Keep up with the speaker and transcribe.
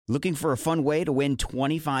Looking for a fun way to win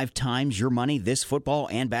 25 times your money this football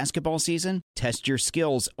and basketball season? Test your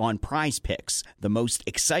skills on Prize Picks, the most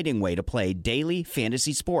exciting way to play daily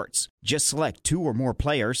fantasy sports. Just select 2 or more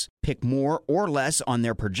players, pick more or less on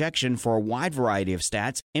their projection for a wide variety of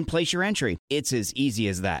stats, and place your entry. It's as easy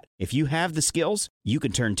as that. If you have the skills, you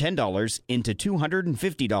can turn $10 into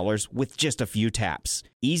 $250 with just a few taps.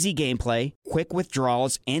 Easy gameplay, quick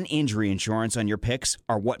withdrawals, and injury insurance on your picks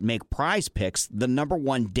are what make Prize Picks the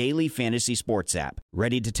 #1 daily fantasy sports app.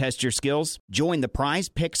 Ready to test your skills? Join the Prize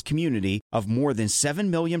Picks community of more than 7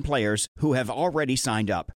 million players who have already signed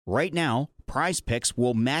up. Right now, Prize Picks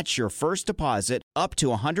will match your first deposit up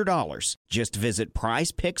to $100. Just visit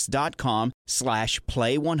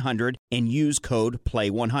prizepicks.com/play100 and use code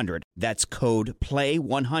play100. That's code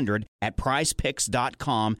play100 at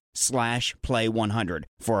prizepicks.com/play100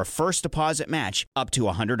 for a first deposit match up to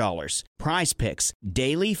 $100. Prize Picks,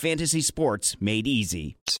 daily fantasy sports made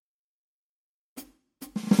easy.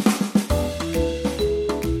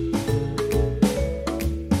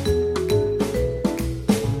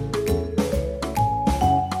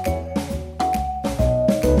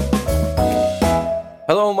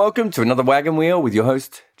 Hello and welcome to another Wagon Wheel with your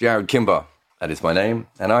host, Jared Kimber. That is my name,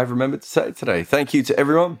 and I've remembered to say it today. Thank you to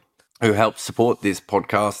everyone who helped support this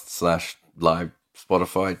podcast / live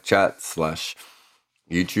Spotify chat /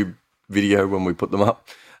 YouTube video when we put them up,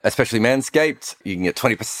 especially Manscaped. You can get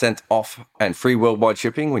 20% off and free worldwide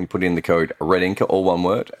shipping when you put in the code REDINK, all one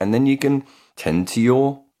word, and then you can tend to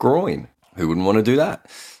your groin. Who wouldn't want to do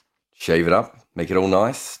that? Shave it up, make it all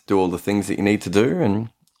nice, do all the things that you need to do, and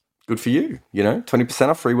good for you,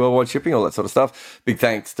 20% off, free worldwide shipping, all that sort of stuff. Big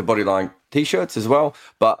thanks to Bodyline t-shirts as well,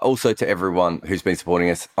 but also to everyone who's been supporting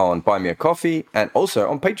us on Buy Me a Coffee and also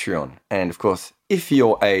on Patreon. And of course, if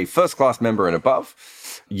you're a first-class member and above,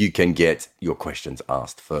 you can get your questions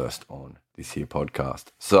asked first on this here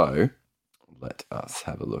podcast. So let us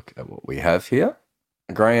have a look at what we have here.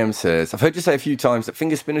 Graham says, I've heard you say a few times that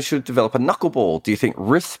finger spinners should develop a knuckleball. Do you think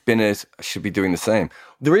wrist spinners should be doing the same?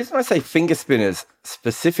 The reason I say finger spinners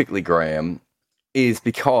specifically, Graham, is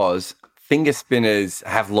because finger spinners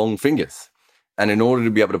have long fingers. And in order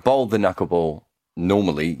to be able to bowl the knuckleball,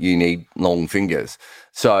 normally you need long fingers.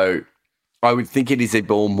 So I would think it is a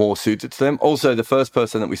ball more suited to them. Also, the first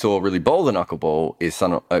person that we saw really bowl the knuckleball is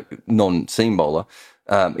non-seam bowler,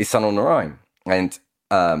 is Sunil Narayan. And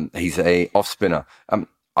he's a off spinner. I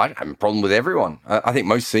don't have a problem with everyone. I think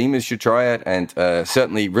most seamers should try it, and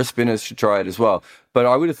certainly wrist spinners should try it as well. But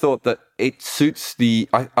I would have thought that it suits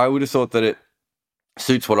I would have thought that it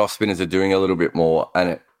suits what off spinners are doing a little bit more,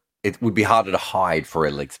 and it would be harder to hide for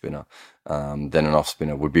a leg spinner than an off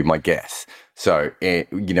spinner would be my guess. So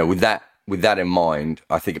with that in mind,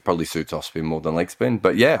 I think it probably suits off spin more than leg spin.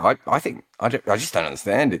 But yeah, I think I just don't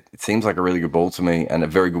understand it. It seems like a really good ball to me, and a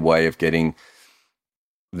very good way of getting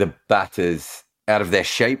the batters out of their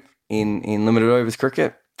shape in limited overs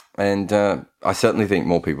cricket. And I certainly think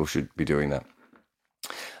more people should be doing that.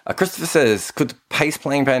 Christopher says, could the pace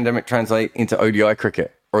playing pandemic translate into ODI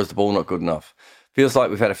cricket, or is the ball not good enough? Feels like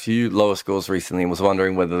we've had a few lower scores recently and was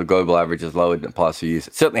wondering whether the global average has lowered in the past few years.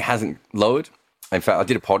 It certainly hasn't lowered. In fact, I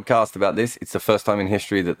did a podcast about this. It's the first time in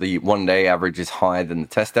history that the one-day average is higher than the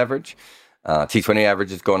test average. T20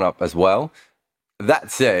 average has gone up as well.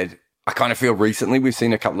 That said, I kind of feel recently we've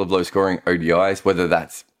seen a couple of low-scoring ODIs, whether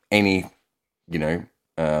that's anything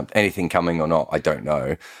coming or not, I don't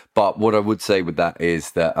know. But what I would say with that is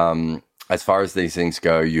that as far as these things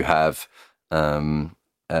go, you have, it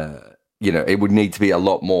would need to be a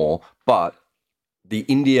lot more. But the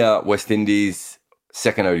India-West Indies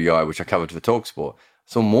second ODI, which I covered for TalkSport,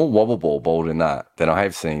 saw more wobble ball bowled in that than I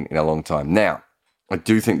have seen in a long time. Now, I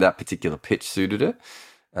do think that particular pitch suited it.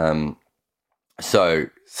 So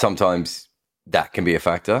sometimes that can be a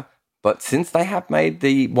factor. But since they have made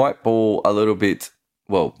the white ball a little bit,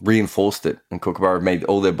 reinforced it, and Kookaburra made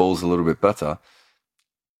all their balls a little bit better,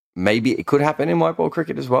 maybe it could happen in white ball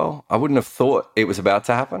cricket as well. I wouldn't have thought it was about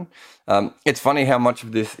to happen. It's funny how much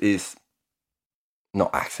of this is not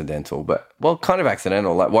accidental, but, kind of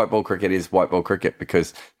accidental. Like white ball cricket is white ball cricket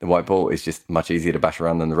because the white ball is just much easier to bash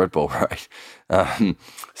around than the red ball, right?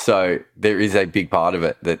 So there is a big part of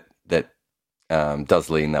it that does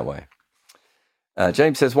lean that way.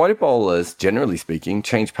 James says, why do bowlers, generally speaking,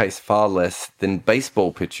 change pace far less than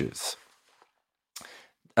baseball pitchers?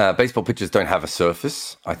 Baseball pitchers don't have a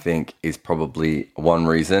surface, I think, is probably one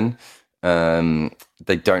reason.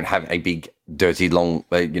 They don't have a big, dirty, long,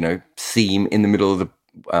 seam in the middle of the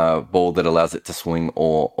ball that allows it to swing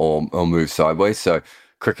or move sideways. So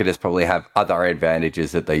cricketers probably have other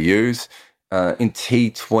advantages that they use. In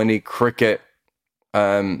T20 cricket,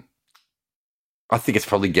 I think it's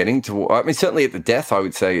probably getting to, I mean, certainly at the death, I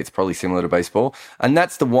would say it's probably similar to baseball. And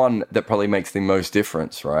that's the one that probably makes the most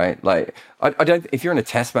difference, right? Like, I don't, if you're in a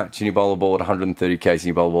test match and you bowl a ball at 130 Ks and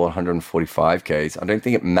you bowl a ball at 145 Ks, I don't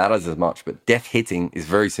think it matters as much. But death hitting is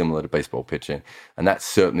very similar to baseball pitching. And that's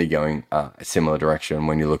certainly going a similar direction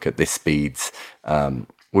when you look at the speeds,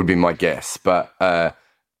 would be my guess. But I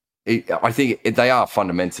think they are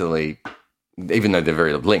fundamentally, even though they're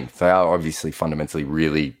very linked, they are obviously fundamentally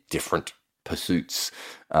really different pursuits,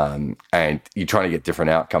 and you're trying to get different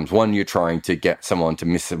outcomes. One, you're trying to get someone to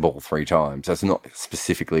miss a ball 3 times. That's not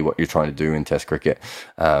specifically what you're trying to do in Test cricket.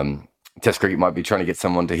 Test cricket might be trying to get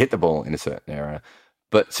someone to hit the ball in a certain area,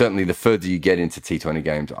 but certainly the further you get into T20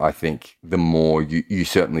 games, I think the more you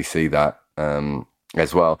certainly see that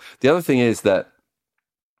as well. The other thing is that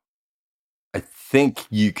I think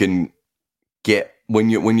you can get, when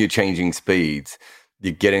you're changing speeds,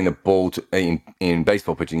 you're getting the ball to, in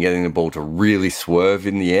baseball pitching, getting the ball to really swerve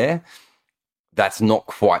in the air. That's not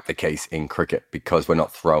quite the case in cricket because we're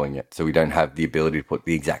not throwing it. So we don't have the ability to put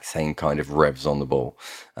the exact same kind of revs on the ball.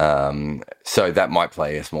 So that might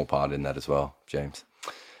play a small part in that as well, James.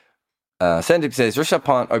 Sandeep says, Rishabh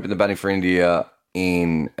Pant opened the batting for India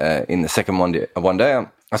in the second one day.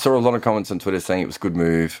 I saw a lot of comments on Twitter saying it was a good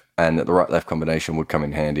move and that the right-left combination would come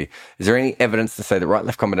in handy. Is there any evidence to say the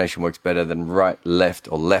right-left combination works better than right-left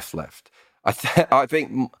or left-left? I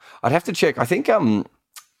think I'd have to check. I think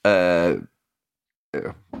CrickViz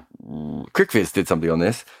did something on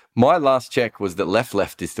this. My last check was that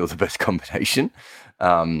left-left is still the best combination,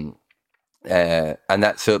 and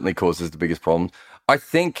that certainly causes the biggest problem. I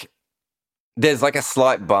think there's like a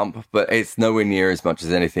slight bump, but it's nowhere near as much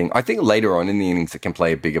as anything. I think later on in the innings, it can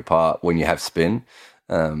play a bigger part when you have spin,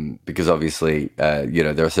 because obviously,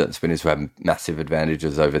 there are certain spinners who have massive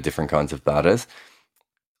advantages over different kinds of batters.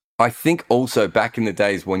 I think also back in the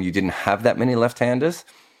days when you didn't have that many left-handers,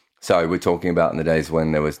 so we're talking about in the days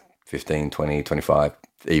when there was 15, 20, 25,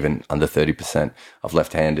 even under 30% of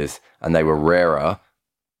left-handers, and they were rarer,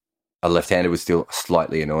 a left-hander was still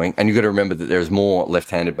slightly annoying. And you've got to remember that there's more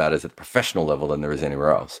left-handed batters at the professional level than there is anywhere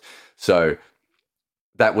else. So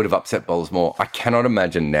that would have upset bowlers more. I cannot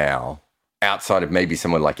imagine now, outside of maybe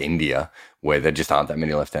somewhere like India, where there just aren't that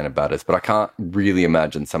many left-handed batters, but I can't really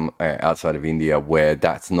imagine some outside of India where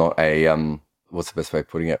that's not a, what's the best way of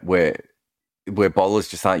putting it, where bowlers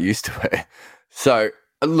just aren't used to it. So,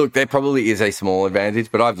 look, there probably is a small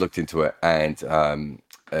advantage, but I've looked into it and,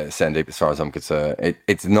 Sandeep, as far as I'm concerned,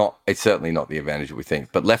 it's certainly not the advantage that we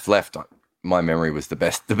think. But left, my memory was the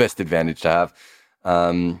best advantage to have.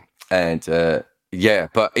 But in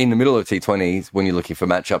the middle of T20s, when you're looking for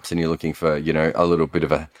matchups and you're looking for, a little bit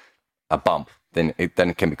of a bump, then it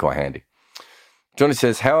can be quite handy. Johnny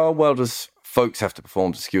says, how well does Folks have to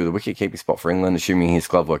perform to secure the wicket-keeping spot for England, assuming his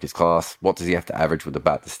glove work is class? What does he have to average with the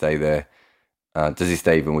bat to stay there? Does he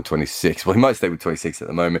stay even with 26? Well, he might stay with 26 at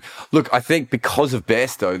the moment. Look, I think because of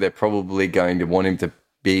Bairstow, they're probably going to want him to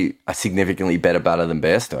be a significantly better batter than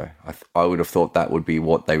Bairstow. I would have thought that would be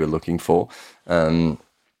what they were looking for. Butler,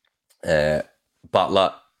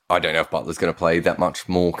 I don't know if Butler's going to play that much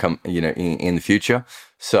more in the future.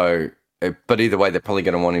 So, but either way, they're probably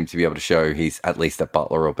going to want him to be able to show he's at least at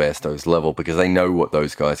Butler or Bairstow's level because they know what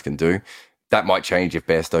those guys can do. That might change if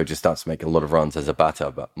Bairstow just starts to make a lot of runs as a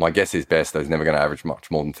batter, but my guess is Bairstow's never going to average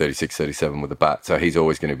much more than 36, 37 with a bat, so he's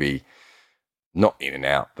always going to be not in and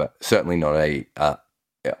out, but certainly not always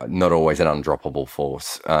an undroppable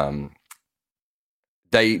force.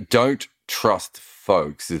 They don't trust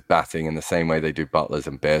Folks' batting in the same way they do Butler's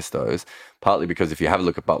and Bairstow's, partly because if you have a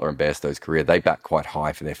look at Butler and Bairstow's career, they bat quite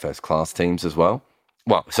high for their first-class teams as well.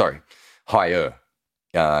 Well, sorry, higher.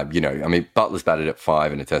 Butler's batted at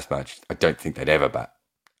 5 in a test match. I don't think they'd ever bat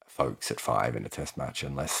Folks at 5 in a test match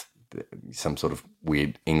unless some sort of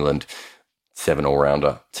weird England 7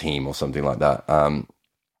 all-rounder team or something like that.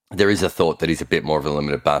 There is a thought that he's a bit more of a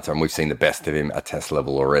limited batter, and we've seen the best of him at test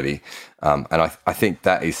level already. And I think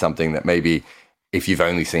that is something that maybe if you've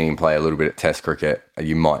only seen him play a little bit at test cricket,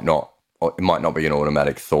 you might not, or it might not be an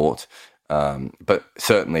automatic thought. But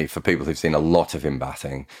certainly for people who've seen a lot of him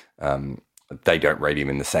batting, they don't rate him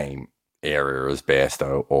in the same area as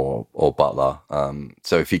Bairstow or Butler.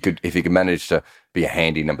 So if he could manage to be a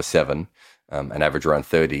handy number 7 and average around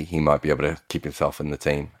 30, he might be able to keep himself in the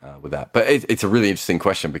team with that. But it's a really interesting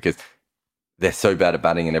question because they're so bad at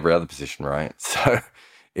batting in every other position, right? So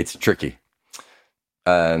it's tricky.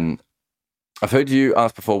 I've heard you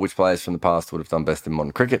ask before which players from the past would have done best in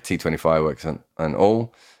modern cricket, T20 fireworks and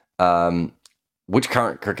all. Which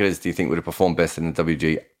current cricketers do you think would have performed best in the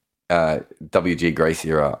WG Grace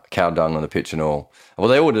era, cow dung on the pitch and all? Well,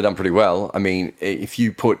 they all would have done pretty well. I mean, if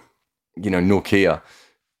you put Norkia.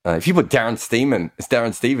 If you put Darren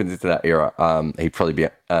Stevens into that era, he'd probably be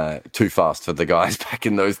too fast for the guys back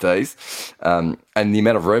in those days. And the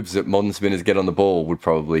amount of revs that modern spinners get on the ball would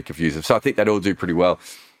probably confuse them. So I think they'd all do pretty well.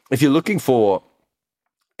 If you're looking at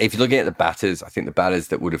the batters, I think the batters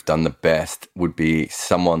that would have done the best would be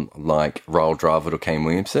someone like Rahul Dravid or Kane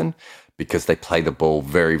Williamson, because they play the ball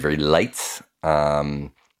very, very late, and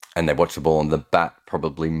they watch the ball on the bat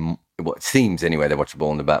probably. Well, it seems anyway, they watch the ball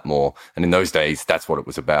on the bat more. And in those days, that's what it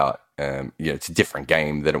was about. It's a different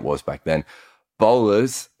game than it was back then.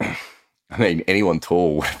 Bowlers, I mean, anyone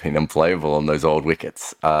tall would have been unplayable on those old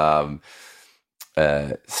wickets. Suleiman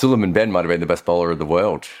Ben might have been the best bowler in the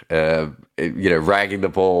world. Ragging the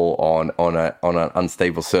ball on an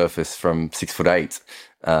unstable surface from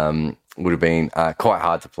 6'8" would have been quite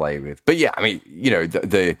hard to play with. But yeah, I mean,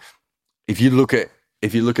 if you look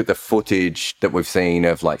at the footage that we've seen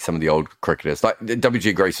of like some of the old cricketers, like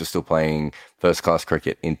W.G. Grace was still playing first class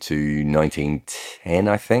cricket into 1910,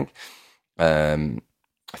 I think. I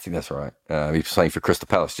think that's right. He was playing for Crystal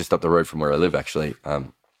Palace, just up the road from where I live, actually.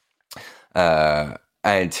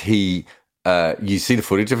 And he, you see the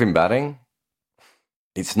footage of him batting.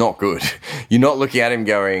 It's not good. You're not looking at him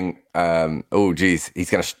going, oh, geez, he's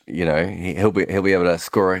going to, he'll be able to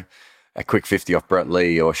score a quick 50 off Brett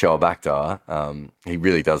Lee or Shoaib Akhtar. He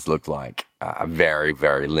really does look like a very,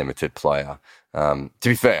 very limited player. To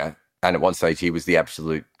be fair, and at one stage he was the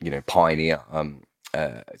absolute, pioneer.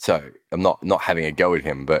 So I'm not having a go at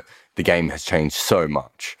him, but the game has changed so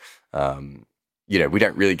much. We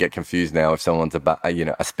don't really get confused now if someone's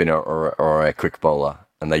a spinner or a quick bowler,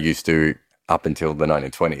 and they used to up until the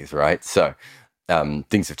 1920s, right? So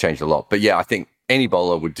things have changed a lot. But yeah, I think any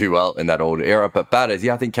bowler would do well in that old era. But batters,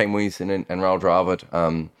 yeah, I think Kane Williamson and Rahul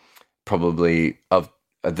Dravid, probably of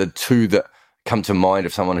the two that come to mind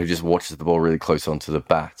of someone who just watches the ball really close onto the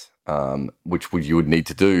bat, which you would need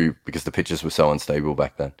to do because the pitches were so unstable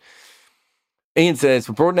back then. Ian says,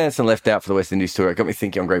 with Broad and Anderson left out for the West Indies tour, it got me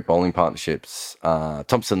thinking on great bowling partnerships.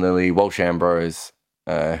 Thompson Lilly, Walsh Ambrose,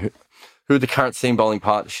 who are the current seam bowling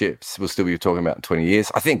partnerships we'll still be talking about in 20 years?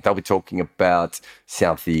 I think they'll be talking about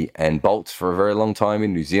Southey and Bolt for a very long time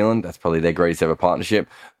in New Zealand. That's probably their greatest ever partnership.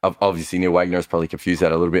 Obviously, Neil Wagner has probably confused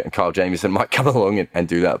that a little bit, and Kyle Jamieson might come along and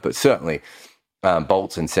do that. But certainly,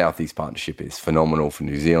 Bolt's and Southey's partnership is phenomenal for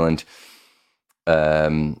New Zealand.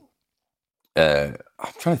 I'm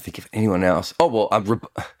trying to think of anyone else. Oh, well,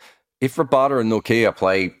 if Rabada and Norkia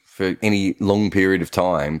play for any long period of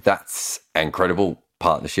time, that's an incredible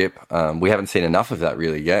partnership. We haven't seen enough of that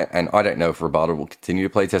really yet, and I don't know if Rabada will continue to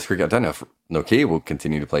play Test cricket. I don't know if Norkia will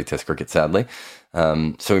continue to play Test cricket, sadly.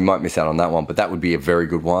 So we might miss out on that one, but that would be a very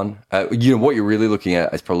good one. What you're really looking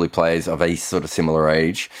at is probably players of a sort of similar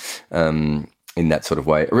age in that sort of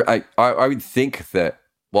way. I would think that,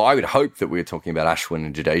 well, I would hope that we're talking about Ashwin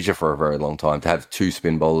and Jadeja for a very long time. To have two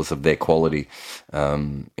spin bowlers of their quality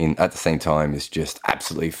at the same time is just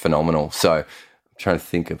absolutely phenomenal. So I'm trying to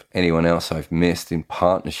think of anyone else I've missed in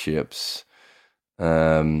partnerships. We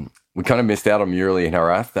kind of missed out on Murali and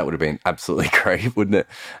Harath. That would have been absolutely great, wouldn't it?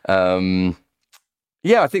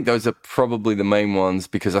 Yeah, I think those are probably the main ones,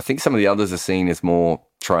 because I think some of the others are seen as more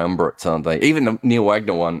triumvirates, aren't they? Even the Neil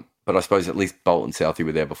Wagner one, but I suppose at least Bolt and Southey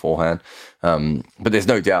were there beforehand. But there's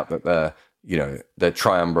no doubt that the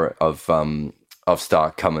triumvirate of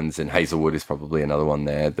Stark, Cummins, and Hazelwood is probably another one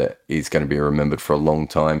there that is going to be remembered for a long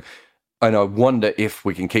time. And I wonder if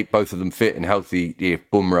we can keep both of them fit and healthy if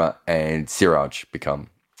Bumrah and Siraj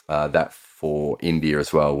become. That for India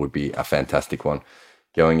as well would be a fantastic one.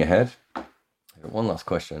 Going ahead, one last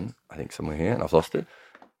question, I think somewhere here, and I've lost it.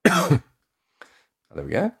 There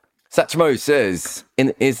we go. Satchmo says,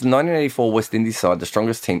 is the 1984 West Indies side the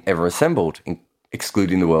strongest team ever assembled,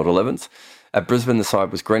 excluding the World 11s? At Brisbane, the side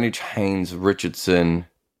was Greenwich, Haynes, Richardson,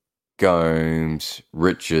 Gomes,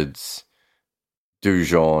 Richards,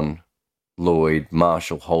 Dujon, Lloyd,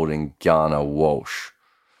 Marshall, Holding, Garner, Walsh.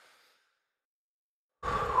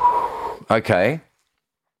 Okay.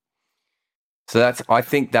 So I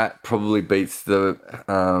think that probably beats the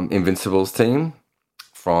Invincibles team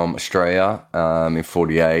from Australia in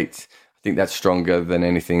 48. I think that's stronger than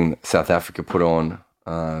anything that South Africa put on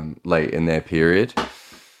late in their period.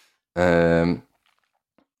 Australia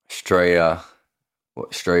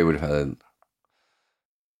would have had.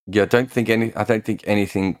 Yeah, I don't think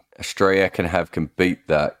anything Australia can beat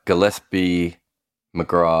that. Gillespie,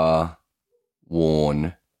 McGrath,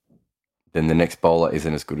 Warne. Then the next bowler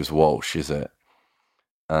isn't as good as Walsh, is it?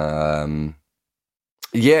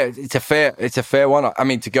 Yeah, it's a fair one. I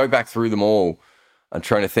mean, to go back through them all, I'm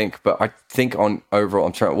trying to think, but I think on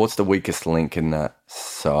overall, what's the weakest link in that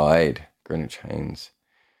side? Greenwich, Haynes,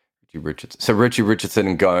 Richie Richardson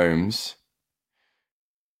and Gomes,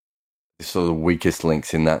 are sort of the weakest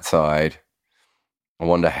links in that side. I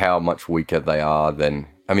wonder how much weaker they are than...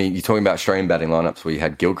 I mean, you're talking about Australian batting lineups where you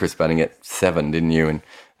had Gilchrist batting at 7, didn't you? And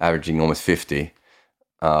averaging almost 50.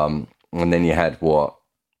 And then you had,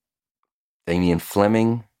 Damian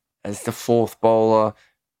Fleming as the fourth bowler.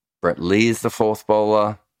 Brett Lee is the fourth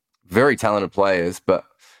bowler. Very talented players. But,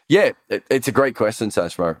 yeah, it's a great question,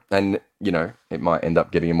 Sashmo. And, it might end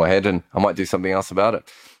up getting in my head and I might do something else about it.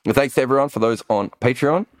 Well, thanks to everyone for those on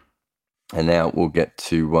Patreon. And now we'll get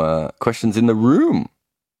to questions in the room.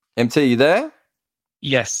 MT, you there?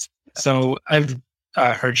 Yes. So I've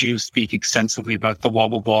heard you speak extensively about the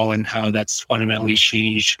wobble ball and how that's fundamentally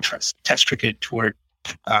changed Test cricket toward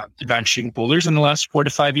advancing bowlers in the last 4 to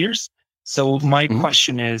 5 years. So my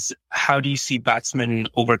question is, how do you see batsmen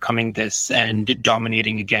overcoming this and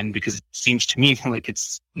dominating again? Because it seems to me like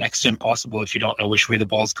it's next to impossible if you don't know which way the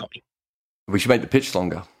ball's going. We should make the pitch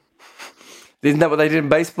longer. Isn't that what they did in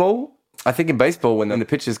baseball? I think in baseball, when the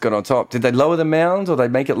pitchers got on top, did they lower the mound or they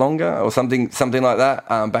make it longer or something like that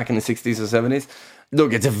back in the 60s or 70s?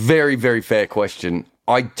 Look, it's a very, very fair question.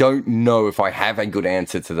 I don't know if I have a good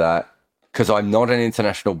answer to that because I'm not an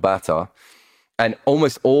international batter. And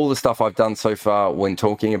almost all the stuff I've done so far when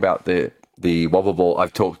talking about the wobble ball,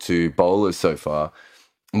 I've talked to bowlers so far.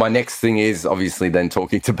 My next thing is obviously then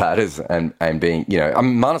talking to batters and being,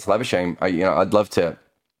 I'm Marnus Labuschagne.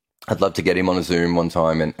 I'd love to get him on a Zoom one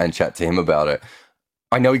time and chat to him about it.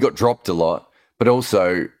 I know he got dropped a lot, but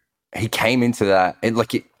also he came into that.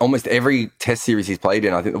 Almost every test series he's played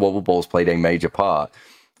in, I think the wobble ball's played a major part,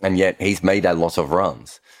 and yet he's made a lot of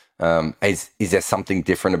runs. Is there something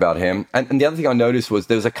different about him? And the other thing I noticed was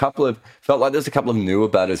there was a couple of newer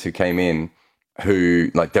batters who came in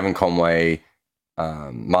who, like Devon Conway,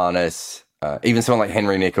 Marnus, even someone like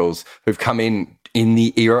Henry Nichols, who've come in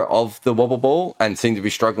the era of the wobble ball and seem to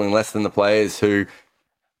be struggling less than the players who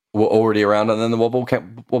were already around and then the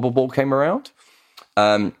wobble ball came around.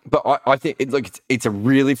 But I think it's a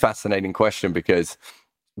really fascinating question because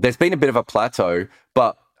there's been a bit of a plateau,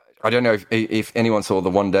 but I don't know if anyone saw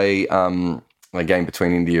the one-day game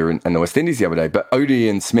between India and the West Indies the other day, but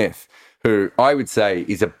Odean Smith, who I would say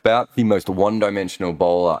is about the most one-dimensional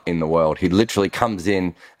bowler in the world. He literally comes in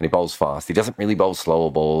and he bowls fast. He doesn't really bowl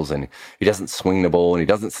slower balls and he doesn't swing the ball and he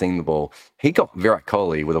doesn't seam the ball. He got Virat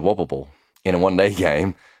Kohli with a wobble ball in a one-day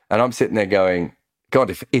game. And I'm sitting there going,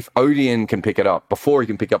 God, if Odean can pick it up before he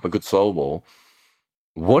can pick up a good slow ball,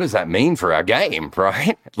 what does that mean for our game,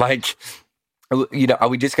 right? Are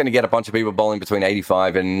we just going to get a bunch of people bowling between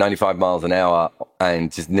 85 and 95 miles an hour and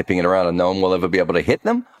just nipping it around and no one will ever be able to hit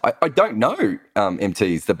them? I don't know,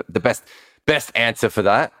 MT's the best answer for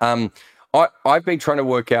that. I've been trying to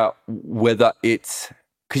work out whether it's...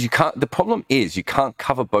 Because the problem is you can't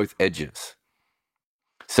cover both edges.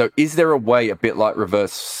 So is there a way, a bit like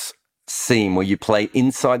reverse seam, where you play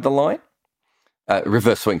inside the line?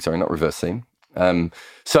 Reverse swing, sorry, not reverse seam.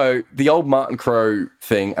 So the old Martin Crowe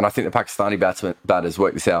thing, and I think the Pakistani batters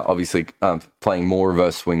work this out, obviously playing more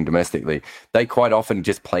reverse swing domestically, they quite often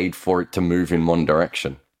just played for it to move in one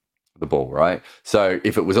direction, the ball, right? So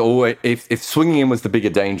if it was always, if swinging in was the bigger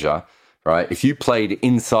danger, right? If you played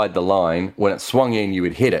inside the line, when it swung in, you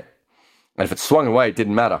would hit it. And if it swung away, it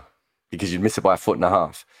didn't matter because you'd miss it by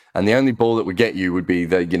 1.5 feet. And the only ball that would get you would be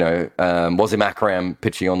the, Wasim Akram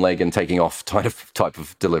pitching on leg and taking off type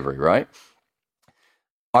of delivery, right?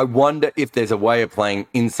 I wonder if there's a way of playing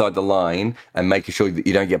inside the line and making sure that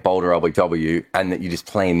you don't get bowled or LBW and that you just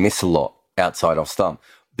play and miss a lot outside off stump.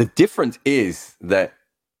 The difference is that,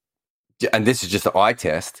 and this is just an eye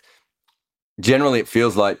test, generally it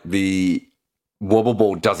feels like the wobble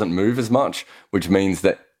ball doesn't move as much, which means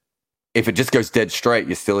that if it just goes dead straight,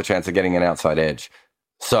 you're still a chance of getting an outside edge.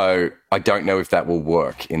 So I don't know if that will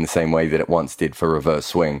work in the same way that it once did for reverse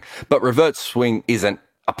swing. But reverse swing isn't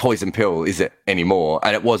a poison pill, is it, anymore?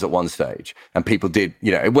 And it was at one stage. And people did,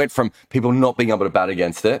 it went from people not being able to bat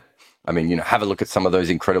against it. I mean, have a look at some of those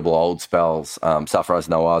incredible old spells, Sarfaraz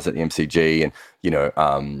Nawaz at the MCG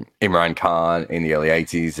and, Imran Khan in the early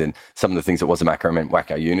 80s and some of the things that Wasim Akram and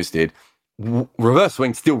Waqar Younis did. Reverse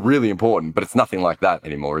swing's still really important, but it's nothing like that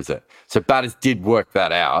anymore, is it? So batters did work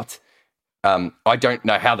that out. I don't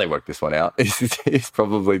know how they worked this one out. It's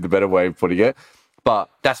probably the better way of putting it. But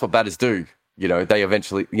that's what batters do. They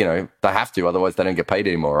eventually, they have to, otherwise they don't get paid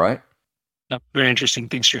anymore, right? No, very interesting.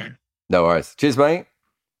 Thanks, Jared. No worries. Cheers, mate.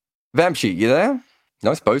 Vamshi, you there?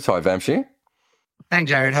 Nice bow tie, Vamshi. Thanks,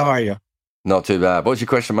 Jared. How are you? Not too bad. What's your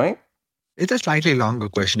question, mate? It's a slightly longer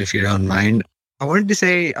question, if you don't mind. I wanted to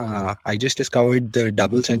say I just discovered the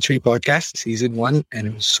Double Century podcast, season 1, and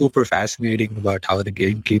it was super fascinating about how the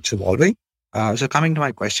game keeps evolving. So coming to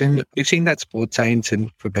my question, we've seen that sports science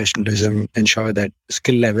and professionalism ensure that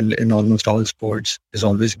skill level in almost all sports is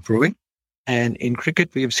always improving. And in cricket,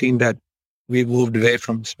 we've seen that we've moved away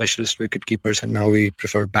from specialist wicket keepers and now we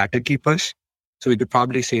prefer batter keepers. So we could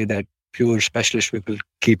probably say that pure specialist wicket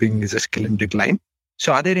keeping is a skill in decline.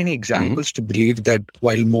 So are there any examples to believe that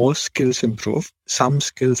while most skills improve, some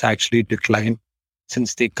skills actually decline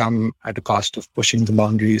since they come at a cost of pushing the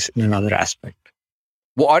boundaries in another aspect?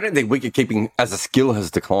 Well, I don't think wicket keeping as a skill has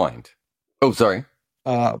declined. Oh, sorry.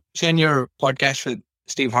 So in your podcast with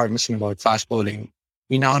Steve Harmison about fast bowling,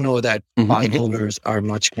 we now know that fast bowlers are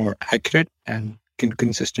much more accurate and can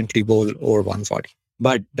consistently bowl over 140.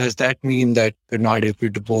 But does that mean that they're not able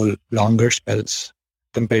to bowl longer spells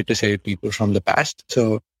compared to, say, people from the past?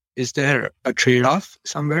 So is there a trade-off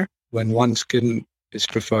somewhere when one skill is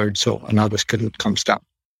preferred, so another skill comes down?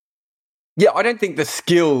 Yeah, I don't think the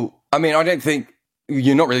skill... I don't think...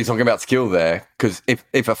 You're not really talking about skill there, because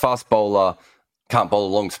if a fast bowler can't bowl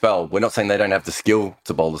a long spell, we're not saying they don't have the skill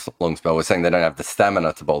to bowl the long spell. We're saying they don't have the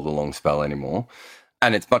stamina to bowl the long spell anymore.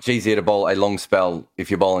 And it's much easier to bowl a long spell if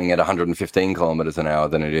you're bowling at 115 kilometers an hour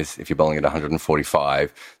than it is if you're bowling at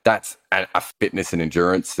 145. That's a fitness and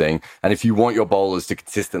endurance thing. And if you want your bowlers to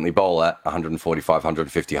consistently bowl at 145,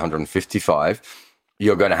 150, 155,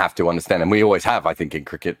 you're going to have to understand, and we always have, I think, in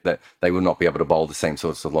cricket, that they will not be able to bowl the same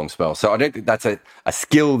sorts of long spells. So I don't think that's a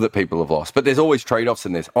skill that people have lost. But there's always trade-offs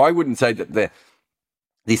in this. I wouldn't say that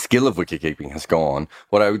the skill of wicket-keeping has gone.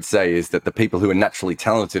 What I would say is that the people who are naturally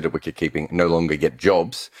talented at wicket-keeping no longer get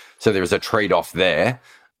jobs. So there is a trade-off there.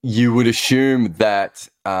 You would assume that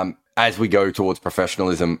as we go towards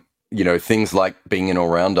professionalism, things like being an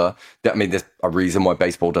all-rounder, there's a reason why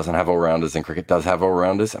baseball doesn't have all-rounders and cricket does have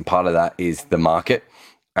all-rounders. And part of that is the market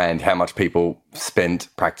and how much people spend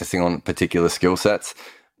practicing on particular skill sets.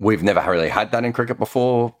 We've never really had that in cricket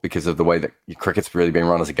before because of the way that cricket's really been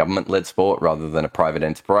run as a government-led sport rather than a private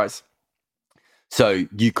enterprise. So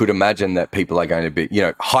you could imagine that people are going to be,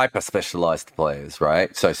 hyper-specialized players,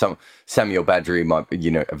 right? So Samuel Badri might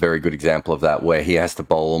be, a very good example of that, where he has to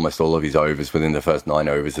bowl almost all of his overs within the first 9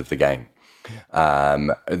 overs of the game.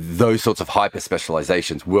 Those sorts of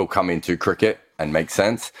hyper-specializations will come into cricket and make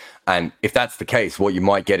sense. And if that's the case, what you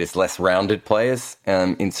might get is less rounded players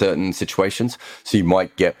in certain situations. So you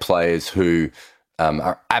might get players who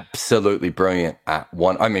are absolutely brilliant at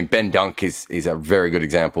one. Ben Dunk is a very good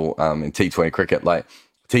example in T20 cricket. Like,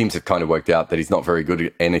 teams have kind of worked out that he's not very good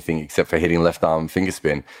at anything except for hitting left arm finger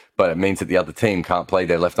spin, but it means that the other team can't play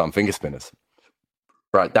their left arm finger spinners.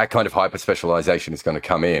 Right, that kind of hyper specialization is going to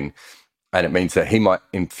come in, and it means that he might,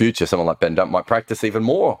 in future, someone like Ben Dunk might practice even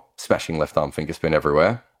more smashing left arm finger spin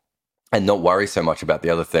everywhere and not worry so much about the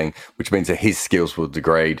other thing, which means that his skills will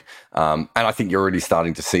degrade. And I think you're already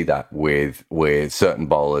starting to see that with certain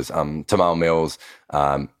bowlers. Tamal Mills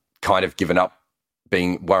kind of given up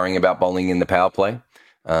worrying about bowling in the power play.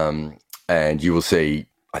 And you will see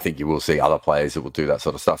other players that will do that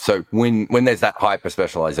sort of stuff. So when there's that hyper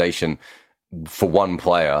specialization for one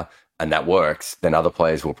player and that works, then other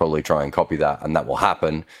players will probably try and copy that, and that will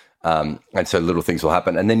happen. And so little things will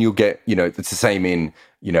happen. And then you'll get, it's the same in,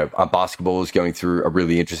 basketball is going through a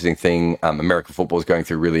really interesting thing. American football is going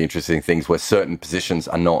through really interesting things where certain positions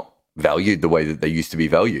are not valued the way that they used to be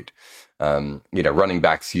valued. Running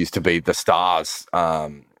backs used to be the stars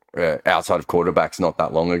outside of quarterbacks not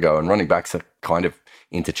that long ago. And running backs are kind of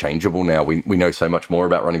interchangeable now. We know so much more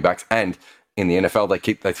about running backs. And in the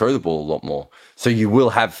NFL, they throw the ball a lot more. So you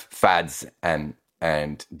will have fads and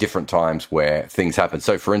different times where things happen.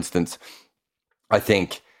 So, for instance, I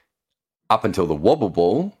think up until the wobble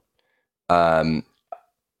ball, I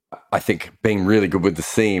think being really good with the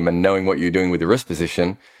seam and knowing what you're doing with the wrist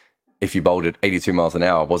position, if you bowled at 82 miles an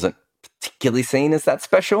hour, wasn't particularly seen as that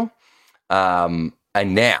special. And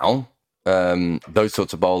now, those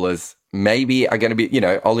sorts of bowlers maybe are going to be,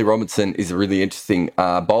 Ollie Robinson is a really interesting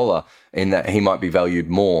bowler in that he might be valued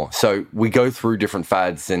more. So we go through different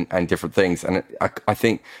fads and different things. And I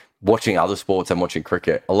think watching other sports and watching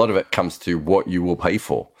cricket, a lot of it comes to what you will pay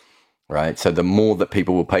for, right? So the more that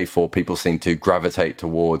people will pay for, people seem to gravitate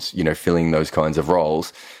towards, filling those kinds of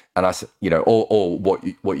roles. And or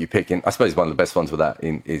what you pick. And I suppose one of the best ones with that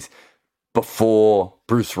is before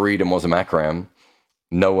Bruce Reid and Wazam Akram,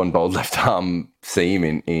 no one bowled left arm seam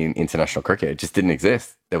in international cricket. It just didn't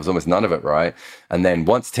exist. There was almost none of it, right? And then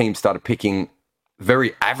once teams started picking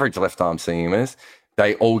very average left arm seamers,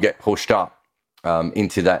 they all get pushed up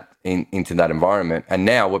into that environment. And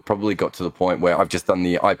now we've probably got to the point where I've just done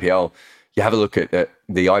the IPL you have a look at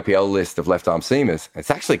the IPL list of left arm seamers.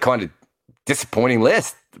 It's actually kind of disappointing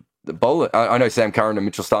list. The bowler, I know Sam Curran and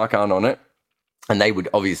Mitchell Stark aren't on it, and they would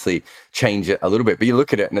obviously change it a little bit. But you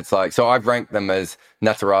look at it, and it's like, so I've ranked them as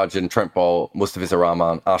Natarajan, Trent Bolt, Mustafizur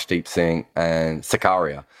Rahman, Arshdeep Singh, and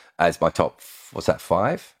Sakaria as my top. What's that,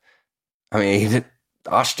 5? I mean,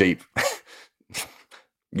 Arshdeep,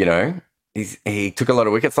 he took a lot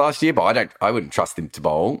of wickets last year, but I wouldn't trust him to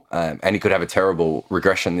bowl, and he could have a terrible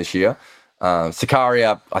regression this year.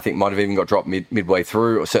 Sakaria, I think, might have even got dropped midway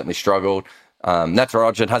through, or certainly struggled.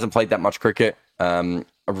 Natarajan hasn't played that much cricket.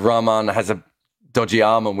 Rahman has a dodgy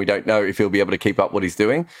arm, and we don't know if he'll be able to keep up what he's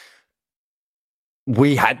doing.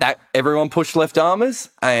 We had that, everyone pushed left armers,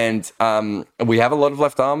 and we have a lot of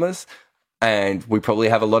left armers, and we probably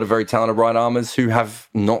have a lot of very talented right armers who have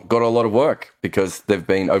not got a lot of work because they've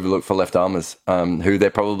been overlooked for left armers, who they're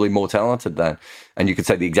probably more talented than. And you could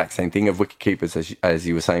say the exact same thing of wicket keepers, as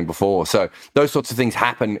you were saying before. So those sorts of things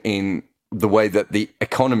happen in the way that the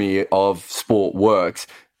economy of sport works,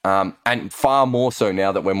 and far more so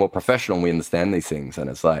now that we're more professional and we understand these things. And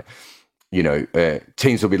it's like,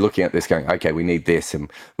 teams will be looking at this going, okay, we need this,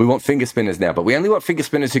 and we want finger spinners now, but we only want finger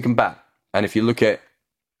spinners who can bat. And if you look at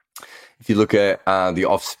the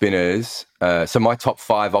off spinners, so my top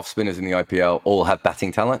 5 off spinners in the IPL all have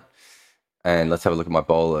batting talent. And let's have a look at my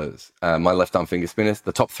bowlers. My left arm finger spinners,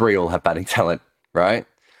 the top 3 all have batting talent, right?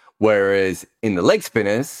 Whereas in the leg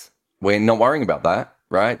spinners, we're not worrying about that,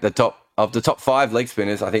 right? The top 5 leg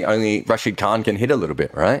spinners, I think only Rashid Khan can hit a little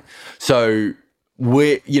bit, right? So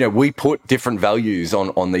we put different values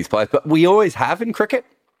on these players, but we always have in cricket.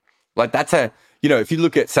 Like that's if you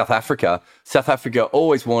look at South Africa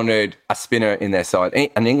always wanted a spinner in their side,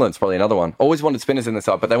 and England's probably another one. Always wanted spinners in their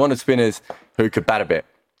side, but they wanted spinners who could bat a bit,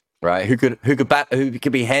 right? Who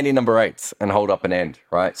could be handy number 8s and hold up an end,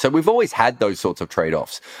 right? So we've always had those sorts of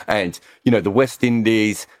trade-offs. And, the West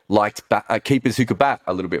Indies liked keepers who could bat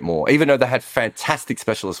a little bit more. Even though they had fantastic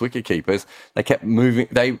specialist wicket keepers, they kept moving.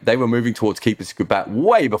 They were moving towards keepers who could bat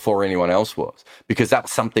way before anyone else was, because that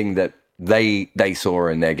was something that they saw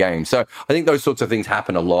in their game. So I think those sorts of things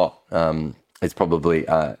happen a lot. It's probably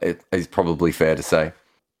fair to say.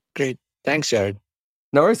 Great. Thanks, Jared.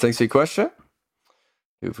 No worries. Thanks for your question.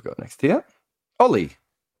 Who have we got next here? Ollie.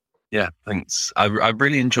 Yeah, thanks. I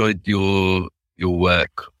really enjoyed your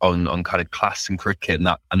work on kind of class and cricket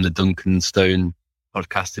and the Duncan Stone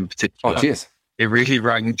podcast in particular. Oh, cheers. It really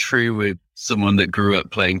rang true with someone that grew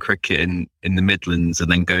up playing cricket in the Midlands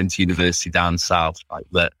and then going to university down south. Like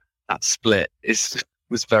that split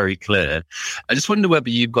was very clear. I just wonder whether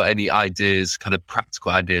you've got any ideas, kind of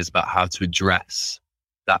practical ideas about how to address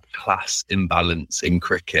that class imbalance in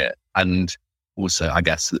cricket. And also, I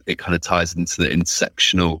guess it kind of ties into the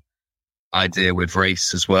intersectional idea with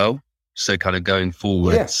race as well. So kind of going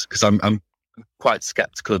forwards, because I'm quite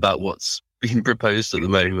skeptical about what's being proposed at the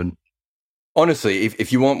moment. Honestly,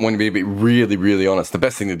 if you want to be really, really honest, the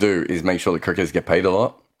best thing to do is make sure that cricketers get paid a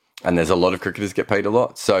lot. And there's a lot of cricketers get paid a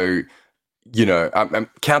lot. So,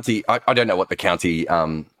 county, I don't know what the county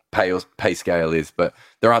pay scale is, but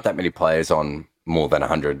there aren't that many players on more than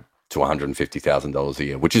 $100,000 to $150,000 a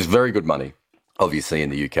year, which is very good money, obviously,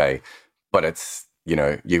 in the UK. But it's,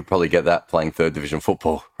 you probably get that playing 3rd division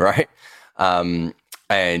football, right?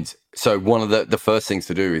 And so one of the first things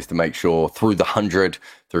to do is to make sure through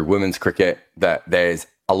women's cricket, that there's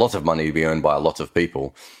a lot of money to be earned by a lot of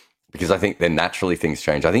people. Because I think then naturally things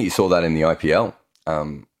change. I think you saw that in the IPL,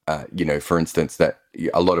 for instance, that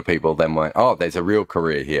a lot of people then went, oh, there's a real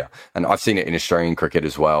career here. And I've seen it in Australian cricket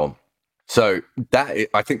as well. So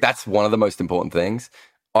I think that's one of the most important things.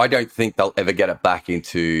 I don't think they'll ever get it back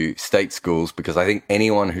into state schools, because I think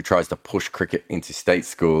anyone who tries to push cricket into state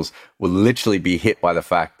schools will literally be hit by the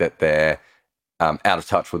fact that they're out of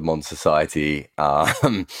touch with modern society.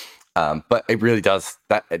 But it really does,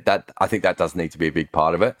 that I think that does need to be a big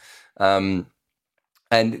part of it. And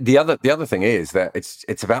the other thing is that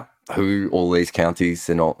it's about who all these counties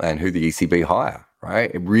and who the ECB hire, right?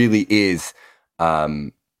 It really is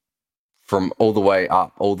from all the way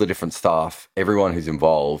up, all the different staff, everyone who's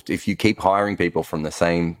involved. If you keep hiring people from the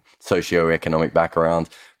same socioeconomic background,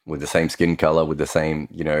 with the same skin color, with the same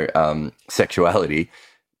sexuality,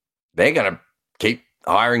 they're going to keep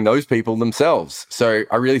hiring those people themselves. So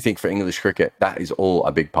I really think for English cricket, that is all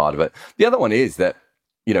a big part of it. The other one is that,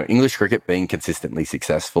 English cricket being consistently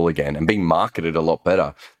successful again and being marketed a lot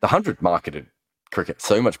better. The 100 marketed cricket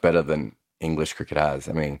so much better than English cricket has.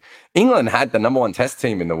 I mean, England had the number 1 test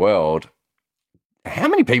team in the world. How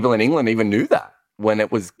many people in England even knew that when it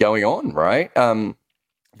was going on, right?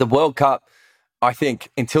 The World Cup, I think,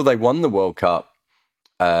 until they won the World Cup,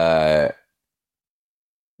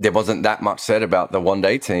 there wasn't that much said about the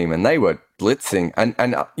one-day team, and they were blitzing.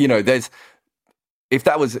 And you know, if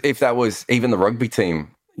that was even the rugby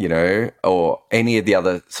team, you know, or any of the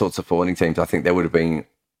other sorts of sporting teams, I think there would have been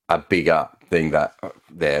a bigger thing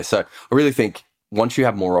there. So I really think once you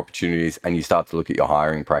have more opportunities and you start to look at your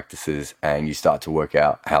hiring practices and you start to work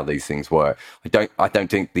out how these things work, I don't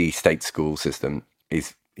think the state school system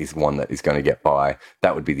is one that is going to get by.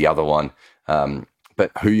 That would be the other one.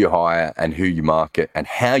 But who you hire and who you market and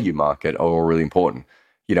how you market are all really important.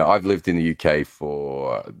 You know, I've lived in the UK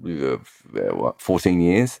for 14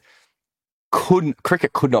 years.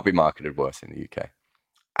 Cricket could not be marketed worse in the UK.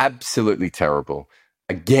 Absolutely terrible.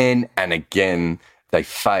 Again and again, they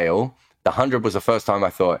fail. The 100 was the first time I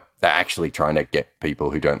thought they're actually trying to get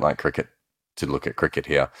people who don't like cricket to look at cricket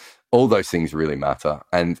here. All those things really matter.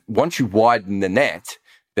 And once you widen the net,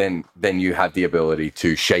 then you have the ability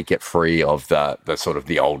to shake it free of the sort of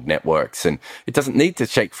the old networks. And it doesn't need to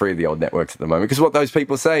shake free of the old networks at the moment, because what those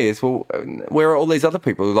people say is, well, where are all these other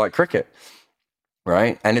people who like cricket?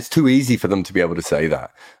 Right. And it's too easy for them to be able to say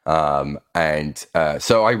that.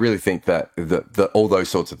 So I really think that all those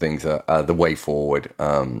sorts of things are the way forward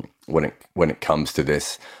when it comes to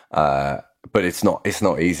this. But it's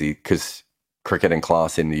not easy, because cricket and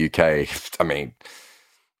class in the UK, I mean,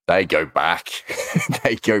 they go back.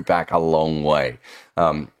 They go back a long way.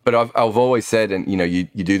 But I've always said, and you know, you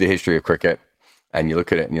do the history of cricket and you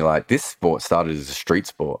look at it and you're like, this sport started as a street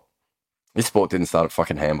sport. This sport didn't start at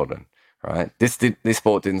fucking Hambledon. Right. This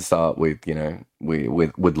sport didn't start with, you know,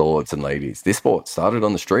 with lords and ladies. This sport started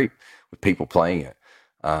on the street with people playing it.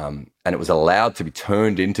 And it was allowed to be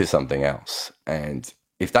turned into something else. And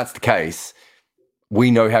if that's the case,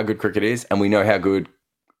 we know how good cricket is, and we know how good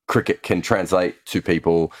cricket can translate to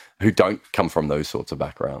people who don't come from those sorts of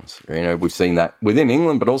backgrounds. You know, we've seen that within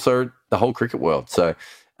England, but also the whole cricket world. So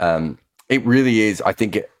it really is, I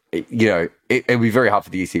think, it would be very hard for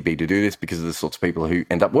the ECB to do this because of the sorts of people who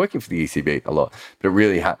end up working for the ECB a lot. But it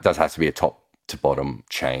really does have to be a top to bottom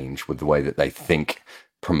change with the way that they think,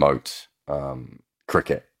 promote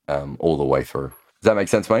cricket all the way through. Does that make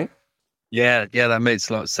sense, mate? Yeah, that makes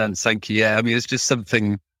a lot of sense. Thank you. Yeah, I mean, it's just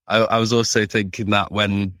something I was also thinking that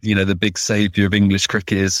when, you know, the big saviour of English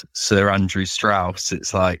cricket is Sir Andrew Strauss,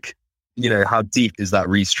 it's like, you know, how deep is that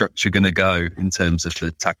restructure going to go in terms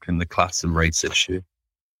of tackling the class and race issue?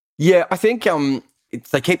 Yeah, I think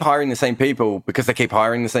they keep hiring the same people because they keep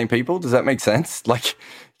hiring the same people. Does that make sense? Like,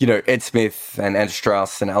 you know, Ed Smith and Andrew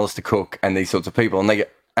Strauss and Alistair Cook and these sorts of people, and they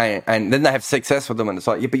get and then they have success with them, and it's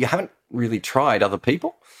like, yeah, but you haven't really tried other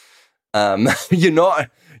people. You're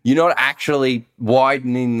not actually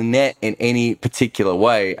widening the net in any particular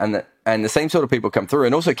way, and the same sort of people come through.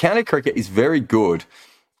 And also, county cricket is very good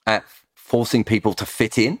at forcing people to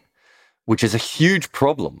fit in, which is a huge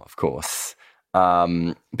problem, of course.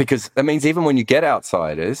 Because that means even when you get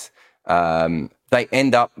outsiders, they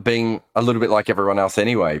end up being a little bit like everyone else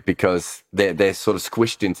anyway, because they're sort of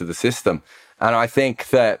squished into the system. And I think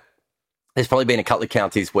that there's probably been a couple of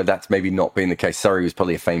counties where that's maybe not been the case. Surrey was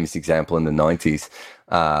probably a famous example in the 90s,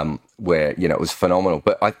 where, you know, it was phenomenal.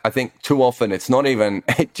 But I think too often it's not even,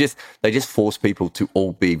 they just force people to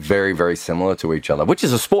all be very, very similar to each other, which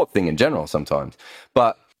is a sport thing in general sometimes.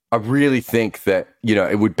 But I really think that, you know,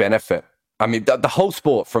 it would benefit. I mean, the whole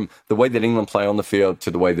sport, from the way that England play on the field to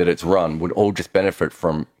the way that it's run, would all just benefit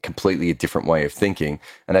from completely a different way of thinking.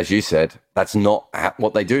 And as you said, that's not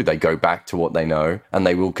what they do. They go back to what they know, and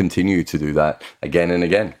they will continue to do that again and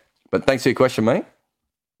again. But thanks for your question, mate.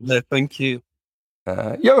 No, thank you.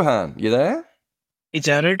 Johan, you there? Hey,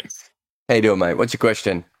 Jared. How you doing, mate? What's your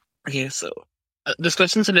question? Okay, so this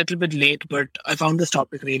question's a little bit late, but I found this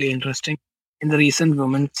topic really interesting. In the recent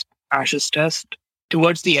women's Ashes test,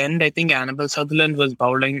 towards the end, I think Annabelle Sutherland was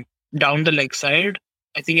bowling down the leg side,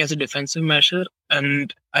 I think as a defensive measure.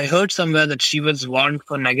 And I heard somewhere that she was warned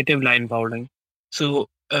for negative line bowling. So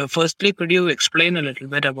firstly, could you explain a little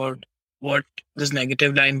bit about what this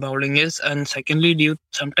negative line bowling is? And secondly, do you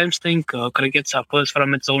sometimes think cricket suffers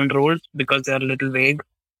from its own rules because they're a little vague?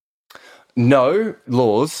 No,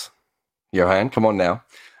 laws. Johan, come on now.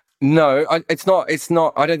 No, it's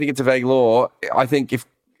not. I don't think it's a vague law. I think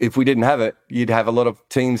if we didn't have it, you'd have a lot of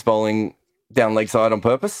teams bowling down leg side on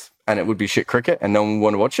purpose, and it would be shit cricket, and no one would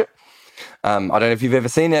want to watch it. I don't know if you've ever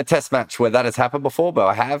seen a test match where that has happened before, but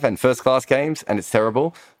I have, and first-class games, and it's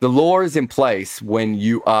terrible. The law is in place when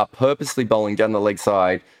you are purposely bowling down the leg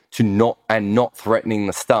side not threatening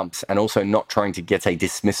the stumps, and also not trying to get a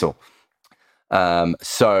dismissal.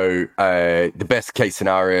 The best case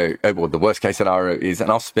scenario, the worst case scenario is an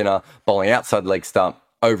off spinner bowling outside leg stump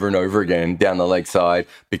over and over again down the leg side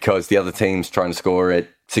because the other team's trying to score it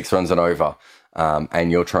 6 runs and over.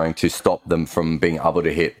 and you're trying to stop them from being able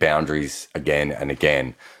to hit boundaries again and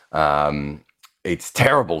again. It's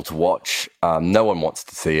terrible to watch. No one wants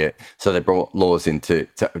to see it. So they brought laws in to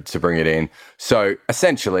bring it in. So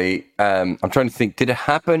essentially, I'm trying to think, did it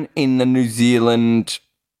happen in the New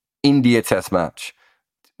Zealand-India test match?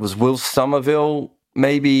 Was Will Somerville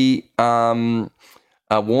maybe warned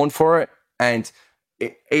for it? And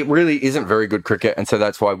it really isn't very good cricket. And so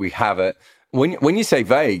that's why we have it. When you say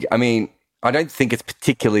vague, I mean, I don't think it's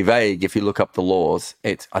particularly vague if you look up the laws.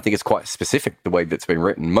 I think it's quite specific the way that's been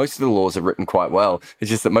written. Most of the laws are written quite well. It's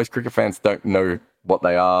just that most cricket fans don't know what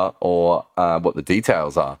they are or what the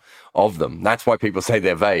details are of them. That's why people say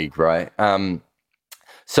they're vague, right?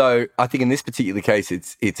 So I think in this particular case,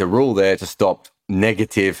 it's a rule there to stop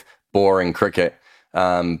negative, boring cricket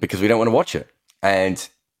because we don't want to watch it. And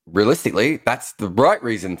realistically, that's the right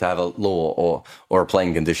reason to have a law or a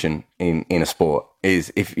playing condition in a sport,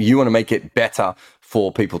 is if you want to make it better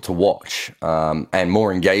for people to watch and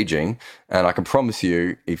more engaging. And I can promise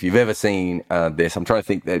you, if you've ever seen this, I'm trying to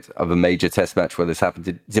think of a major test match where this happened.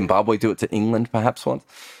 Did Zimbabwe do it to England perhaps once?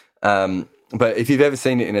 But if you've ever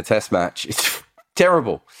seen it in a test match, it's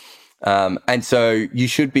terrible. And so you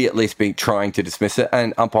should be at least trying to dismiss it.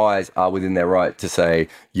 And umpires are within their right to say,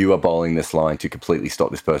 you are bowling this line to completely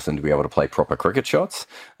stop this person to be able to play proper cricket shots.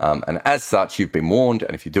 And as such, you've been warned.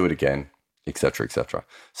 And if you do it again, et cetera, et cetera.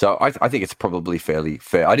 So I think it's probably fairly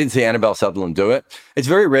fair. I didn't see Annabelle Sutherland do it. It's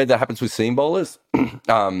very rare that happens with seam bowlers.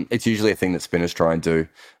 It's usually a thing that spinners try and do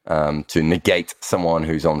to negate someone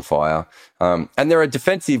who's on fire. And there are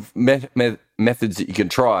defensive methods that you can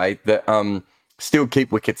try that still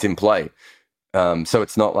keep wickets in play. So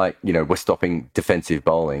it's not like, we're stopping defensive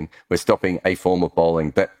bowling. We're stopping a form of bowling.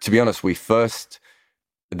 But to be honest,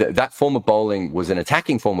 that form of bowling was an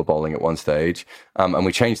attacking form of bowling at one stage. And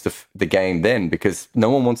we changed the game then because no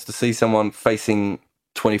one wants to see someone facing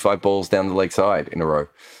 25 balls down the leg side in a row.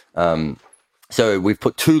 So we've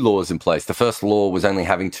put two laws in place. The first law was only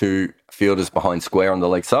having two fielders behind square on the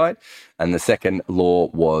leg side. And the second law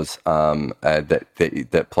was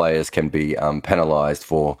that players can be penalised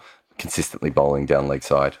for consistently bowling down leg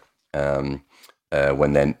side.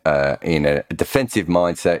 When then in a defensive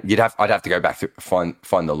mindset, I'd have to go back to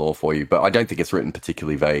find the law for you, but I don't think it's written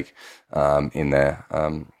particularly vague in there.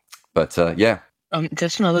 Yeah.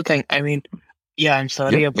 Just another thing. I mean, I'm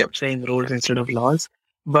sorry about saying rules instead of laws,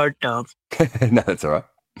 but no, that's all right.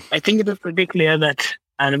 I think it is pretty clear that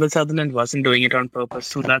Annabelle Sutherland wasn't doing it on purpose.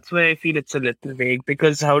 So that's why I feel it's a little vague,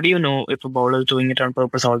 because how do you know if a bowler is doing it on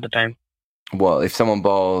purpose all the time? Well, if someone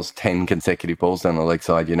bowls 10 consecutive balls down the leg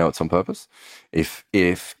side, it's on purpose.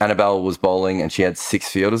 If Annabelle was bowling and she had 6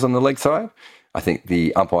 fielders on the leg side, I think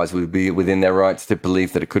the umpires would be within their rights to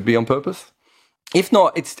believe that it could be on purpose. If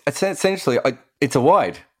not, it's essentially, it's a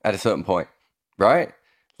wide at a certain point, right?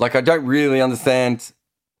 Like, I don't really understand.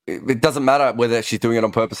 It doesn't matter whether she's doing it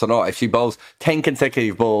on purpose or not. If she bowls 10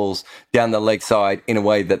 consecutive balls down the leg side in a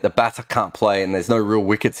way that the batter can't play and there's no real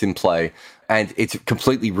wickets in play and it's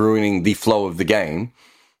completely ruining the flow of the game,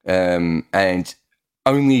 and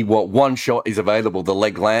only one shot is available, the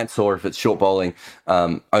leg lance, or if it's short bowling,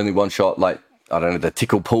 only one shot, like, I don't know, the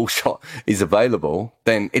tickle pull shot is available,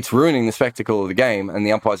 then it's ruining the spectacle of the game, and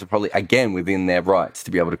the umpires are probably, again, within their rights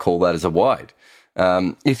to be able to call that as a wide.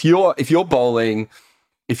 If you're bowling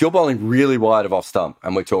really wide of off stump,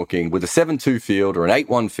 and we're talking with a 7-2 field or an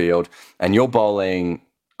 8-1 field, and you're bowling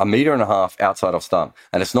 1.5 meters outside off stump,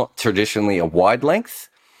 and it's not traditionally a wide length,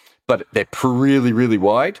 but they're really, really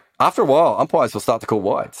wide, after a while, umpires will start to call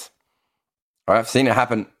wides. All right, I've seen it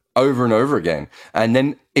happen over and over again. And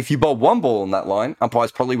then if you bowl one ball on that line,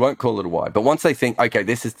 umpires probably won't call it a wide. But once they think, okay,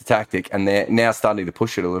 this is the tactic, and they're now starting to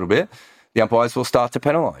push it a little bit, the umpires will start to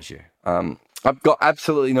penalise you. I've got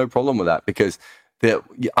absolutely no problem with that, because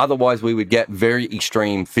otherwise we would get very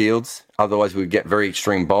extreme fields. Otherwise we would get very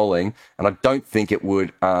extreme bowling. And I don't think it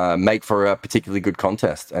would make for a particularly good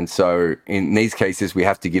contest. And so in these cases, we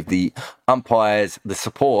have to give the umpires the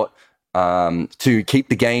support to keep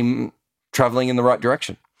the game travelling in the right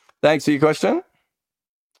direction. Thanks for your question.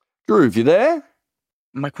 Drew, you there?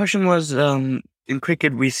 My question was, in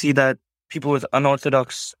cricket, we see that people with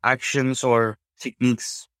unorthodox actions or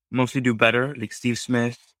techniques mostly do better, like Steve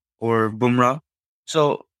Smith or Bumrah.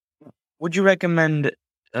 So would you recommend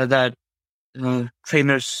that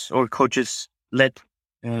trainers or coaches let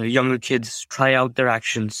younger kids try out their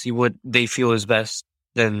actions, see what they feel is best,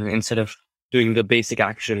 then instead of doing the basic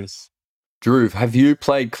actions? Drew, have you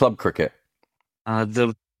played club cricket?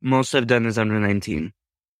 The most I've done is under 19.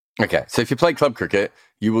 Okay, so if you play club cricket,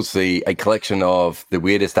 you will see a collection of the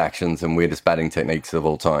weirdest actions and weirdest batting techniques of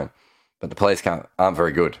all time. But the players aren't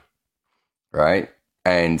very good. right?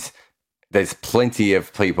 And there's plenty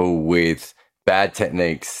of people with bad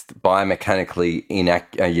techniques, biomechanically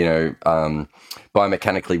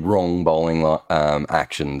biomechanically wrong bowling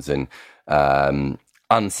actions and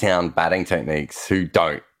unsound batting techniques who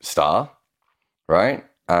don't star, right?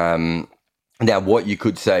 Now, what you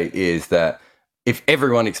could say is that if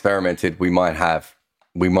everyone experimented, we might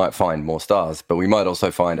find more stars, but we might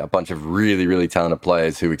also find a bunch of really, really talented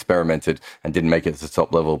players who experimented and didn't make it to the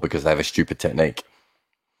top level because they have a stupid technique.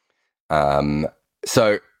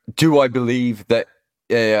 So do I believe that?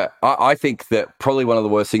 I think that probably one of the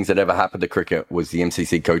worst things that ever happened to cricket was the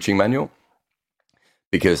MCC coaching manual,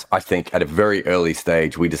 because I think at a very early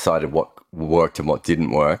stage, we decided what worked and what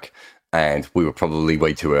didn't work. And we were probably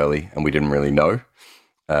way too early and we didn't really know.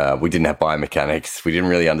 We didn't have biomechanics. We didn't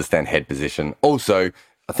really understand head position. Also,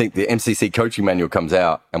 I think the MCC coaching manual comes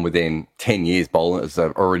out and within 10 years, bowlers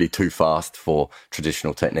are already too fast for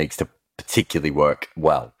traditional techniques to particularly work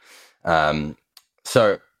well.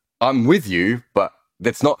 So I'm with you, but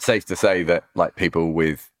it's not safe to say that like people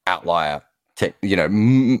with outlier,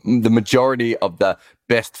 the majority of the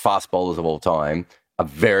best fast bowlers of all time are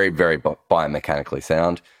very, very biomechanically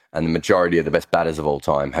sound. And the majority of the best batters of all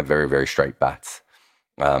time have very, very straight bats.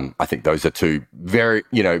 I think those are two very,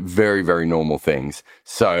 very, very normal things.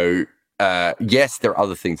 So, yes, there are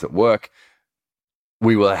other things that work.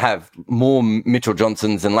 We will have more Mitchell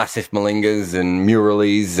Johnsons and Lasith Malingas and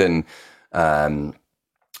Muralis and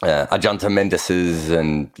Ajanta Mendises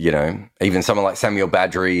and, even someone like Samuel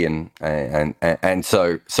Badri and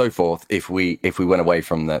so forth if we went away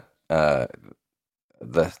from the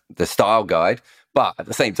style guide. But at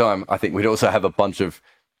the same time, I think we'd also have a bunch of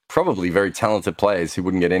probably very talented players who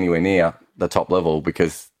wouldn't get anywhere near the top level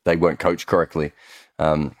because they weren't coached correctly.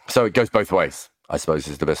 So it goes both ways, I suppose,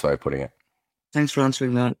 is the best way of putting it. Thanks for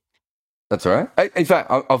answering that. That's all right. In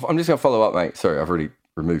fact, I'm just going to follow up, mate. Sorry, I've already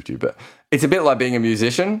removed you, but it's a bit like being a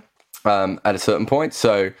musician at a certain point.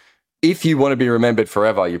 So if you want to be remembered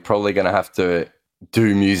forever, you're probably going to have to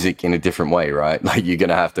do music in a different way, right? Like you're going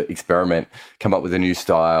to have to experiment, come up with a new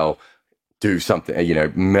style, do something,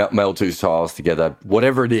 meld two styles together,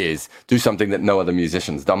 whatever it is, do something that no other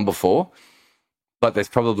musician's done before. But there's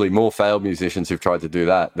probably more failed musicians who've tried to do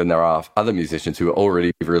that than there are other musicians who are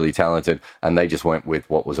already really talented and they just went with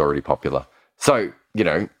what was already popular. So,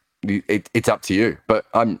 it's up to you. But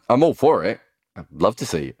I'm all for it. I'd love to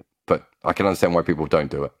see it, but I can understand why people don't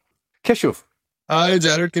do it. Keshuf. Hi,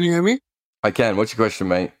 Jared. Can you hear me? I can. What's your question,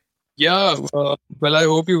 mate? Yeah. Well, I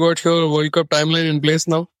hope you got your World Cup timeline in place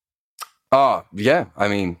now. Oh, yeah. I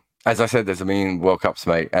mean, as I said, there's a million World Cups,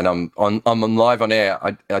 mate, and I'm on live on air.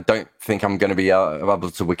 I don't think I'm going to be able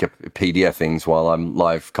to Wikipedia things while I'm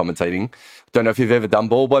live commentating. Don't know if you've ever done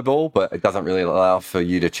ball by ball, but it doesn't really allow for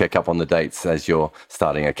you to check up on the dates as you're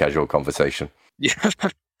starting a casual conversation. Yeah.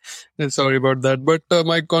 Sorry about that. But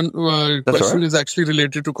my question is actually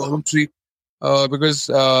related to commentary because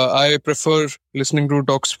I prefer listening to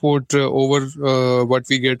TalkSport over what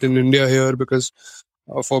we get in India here because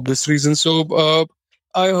for this reason. So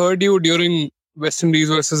I heard you during West Indies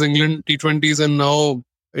versus England T20s and now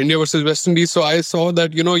India versus West Indies. So I saw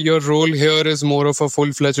that, your role here is more of a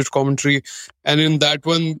full-fledged commentary. And in that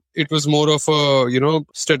one, it was more of a,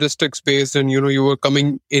 statistics based and, you were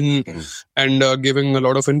coming in and giving a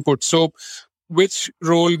lot of input. So which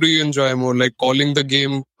role do you enjoy more, like calling the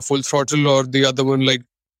game full throttle or the other one, like,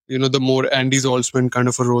 the more Andy Zaltzman kind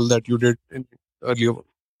of a role that you did in earlier?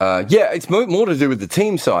 Yeah, it's more to do with the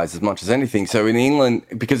team size as much as anything. So in England,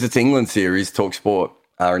 because it's England series, TalkSport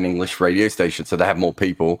are an English radio station, so they have more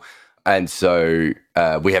people. And so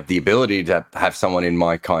we have the ability to have someone in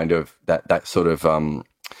my kind of that sort of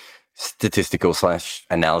statistical /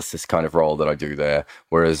 analysis kind of role that I do there.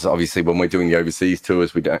 Whereas obviously when we're doing the overseas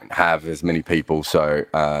tours, we don't have as many people. So,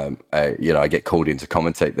 I get called in to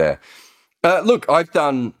commentate there. Look, I've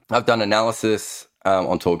done analysis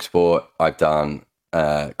on TalkSport. I've done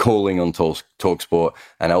calling on TalkSport,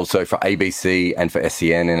 and also for ABC and for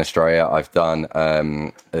SEN in Australia, I've done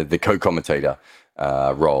the co-commentator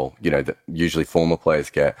role, that usually former players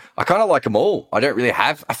get. I kind of like them all. I don't really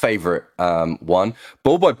have a favorite one.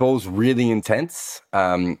 Ball by ball is really intense.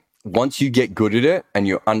 Once you get good at it and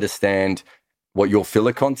you understand what your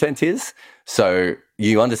filler content is, so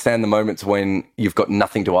you understand the moments when you've got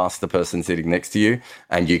nothing to ask the person sitting next to you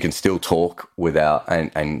and you can still talk without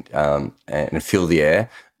and fill the air.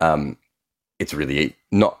 It's really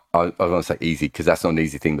not, I want to say easy because that's not an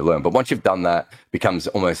easy thing to learn. But once you've done that, it becomes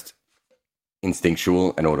almost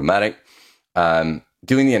instinctual and automatic.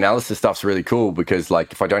 Doing the analysis stuff's really cool because,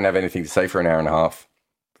 like, if I don't have anything to say for an hour and a half,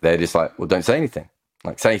 they're just like, well, don't say anything.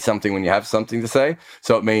 Like, say something when you have something to say.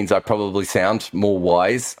 So it means I probably sound more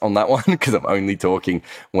wise on that one because I'm only talking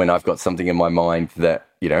when I've got something in my mind that,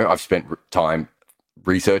 I've spent time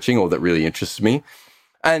researching or that really interests me.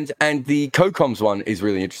 And the co-coms one is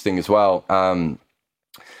really interesting as well,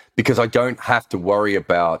 because I don't have to worry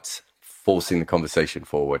about forcing the conversation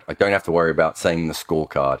forward. I don't have to worry about saying the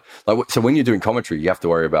scorecard. So when you're doing commentary, you have to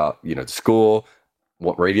worry about, the score,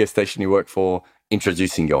 what radio station you work for,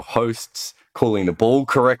 introducing your hosts, calling the ball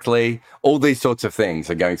correctly. All these sorts of things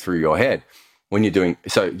are going through your head when you're doing.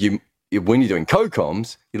 When you're doing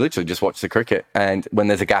co-coms, you literally just watch the cricket, and when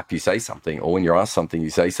there's a gap, you say something, or when you're asked something, you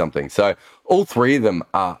say something. So all three of them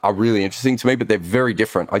are really interesting to me, but they're very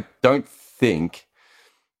different. I don't think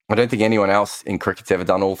anyone else in cricket's ever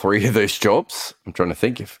done all three of those jobs. I'm trying to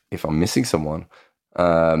think if I'm missing someone.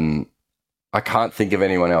 I can't think of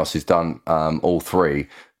anyone else who's done all three.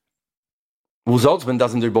 Well, Zoltzman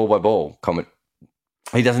doesn't do ball-by-ball commentary.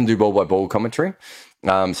 He doesn't do ball-by-ball commentary.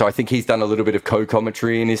 So I think he's done a little bit of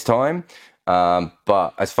co-commentary in his time.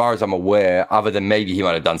 But as far as I'm aware, other than maybe he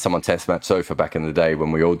might have done some on Test Match Sofa back in the day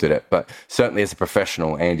when we all did it, but certainly as a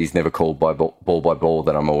professional, Andy's never called ball-by-ball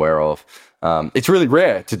that I'm aware of. It's really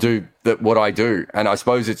rare to do what I do. And I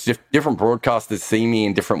suppose it's just different broadcasters see me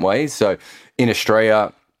in different ways. So in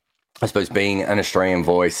Australia, I suppose being an Australian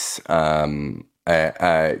voice,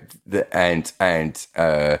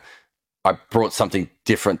 I brought something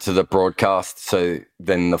different to the broadcast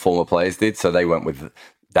than the former players did. So they went with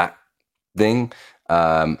that thing.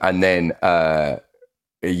 And then,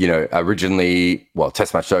 originally,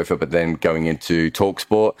 Test Match Sofa, but then going into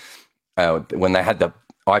TalkSport, when they had the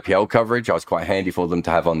IPL coverage, I was quite handy for them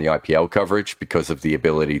to have on the IPL coverage because of the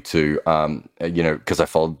ability to, because I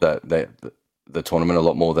followed the tournament a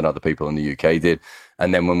lot more than other people in the UK did.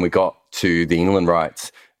 And then when we got to the England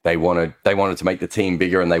rights, they wanted to make the team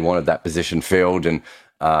bigger, and they wanted that position filled. And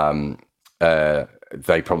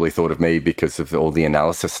they probably thought of me because of all the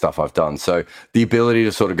analysis stuff I've done. So the ability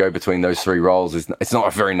to sort of go between those three roles it's not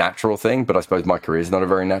a very natural thing, but I suppose my career is not a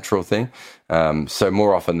very natural thing. So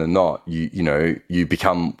more often than not, you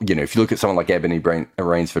become, if you look at someone like Ebony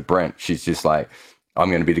Rainsford Brent, she's just like, I'm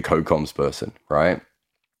going to be the co-coms person, right?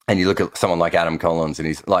 And you look at someone like Adam Collins, and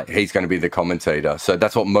he's going to be the commentator. So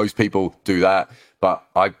that's what most people do that. But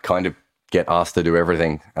I kind of get asked to do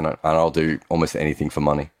everything, and I'll do almost anything for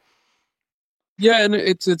money. Yeah, and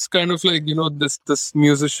it's kind of like, this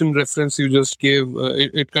musician reference you just gave,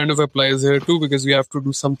 it kind of applies here too, because we have to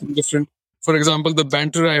do something different. For example, the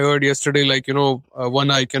banter I heard yesterday, one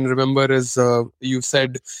I can remember is you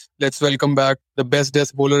said, let's welcome back the best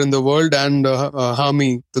death bowler in the world and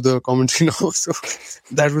Hami to the commentary now. So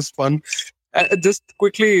that was fun. Just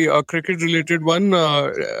quickly, a cricket-related one.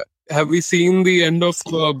 Have we seen the end of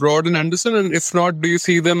Broad and Anderson? And if not, do you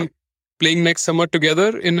see them playing next summer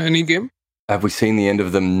together in any game? Have we seen the end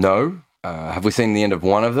of them? No. Have we seen the end of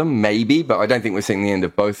one of them? Maybe, but I don't think we're seeing the end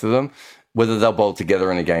of both of them. Whether they'll bowl together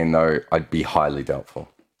in a game, though, I'd be highly doubtful.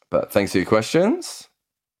 But thanks for your questions.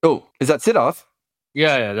 Oh, is that Siddharth?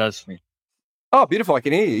 Yeah, that's me. Oh, beautiful. I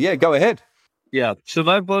can hear you. Yeah, go ahead. Yeah. So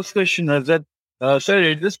my first question is that, so I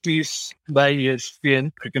read this piece by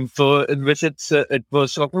ESPN Cricinfo in which it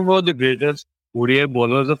was talking about the greatest ODI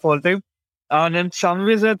bowlers of all time. And in some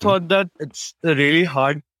ways, I thought that it's a really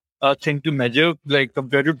hard thing to measure, like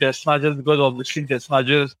compared to Test matches, because obviously Test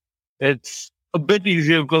matches, it's a bit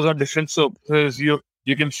easier because on different surfaces, you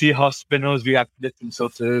can see how spinners react to different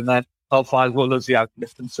surfaces and how fast bowlers react to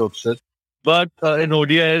different surfaces. But in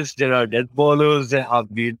ODIs, there are death bowlers, there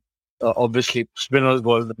have been obviously spinners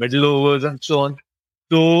bowling the middle overs and so on.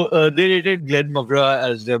 So they rated Glenn McGrath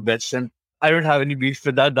as their best, and I don't have any beef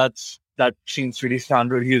with that. That seems pretty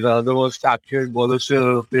standard. He's the most accurate bowler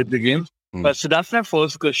to play the game. So that's my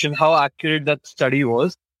first question, how accurate that study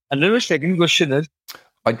was. And then the second question is,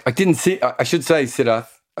 I didn't see. I should say, Siddharth.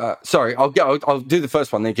 Sorry, I'll do the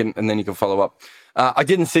first one, and then you can follow up. I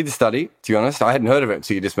didn't see the study, to be honest. I hadn't heard of it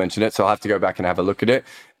until you just mentioned it, so I'll have to go back and have a look at it.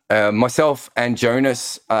 Myself and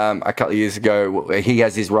Jonas, a couple of years ago, he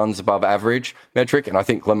has his runs above average metric, and I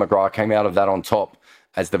think Glenn McGrath came out of that on top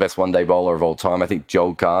as the best one-day bowler of all time. I think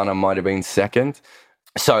Joel Garner might have been second.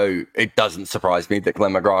 So it doesn't surprise me that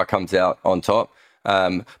Glenn McGrath comes out on top.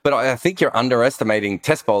 But I think you're underestimating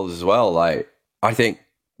test bowlers as well. I think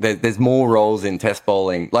there's more roles in test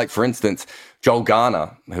bowling. Like, for instance, Joel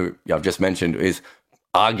Garner, who I've just mentioned, is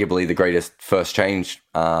arguably the greatest first change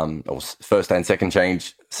or first and second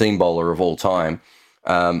change seam bowler of all time.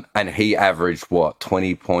 And he averaged,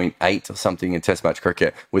 20.8 or something in test match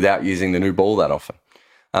cricket without using the new ball that often.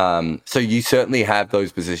 So you certainly have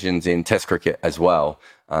those positions in test cricket as well.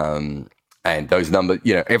 And those numbers,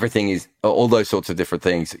 everything is all those sorts of different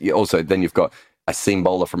things. Also, then you've got a seam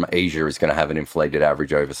bowler from Asia is going to have an inflated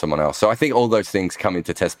average over someone else. So I think all those things come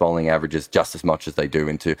into test bowling averages just as much as they do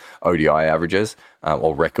into ODI averages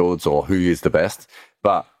or records or who is the best.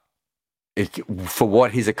 But for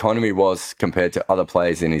what his economy was compared to other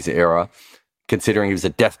players in his era, considering he was a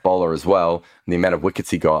death bowler as well, and the amount of wickets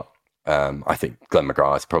he got, I think Glenn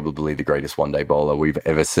McGrath is probably the greatest one-day bowler we've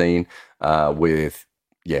ever seen, with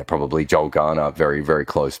probably Joel Garner very, very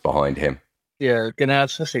close behind him. Yeah, can I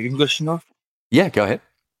ask a second question now? Yeah, go ahead.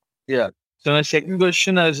 Yeah. So my second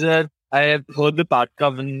question is that I have heard the Pat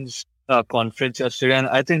Cummins conference yesterday, and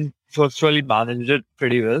I think first of all, he managed it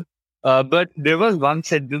pretty well. But there was one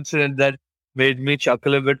sentence in it that made me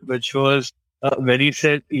chuckle a bit, which was when he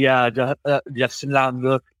said, Justin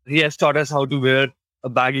Langer, he has taught us how to wear a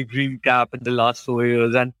baggy green cap in the last 4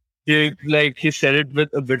 years. And he said it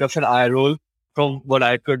with a bit of an eye roll from what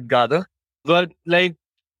I could gather. But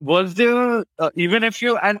was there, even if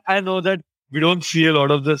and I know that we don't see a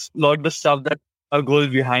lot of the stuff that goes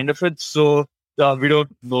behind of it, so we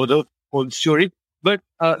don't know the whole story. But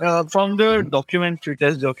from the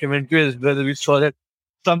test documentary as well, we saw that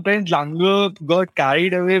sometimes Langer got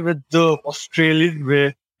carried away with the Australian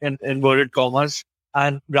way, in inverted commas,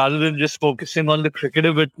 and rather than just focusing on the cricket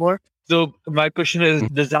a bit more. So my question is,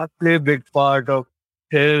 does that play a big part of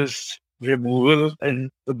his removal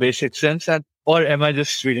in the basic sense, or am I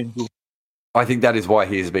just reading too? I think that is why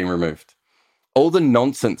he has been removed. All the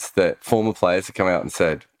nonsense that former players have come out and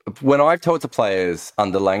said. When I've talked to players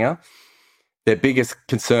under Langer, their biggest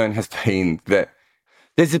concern has been that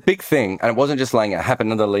there's a big thing, and it wasn't just Langer, it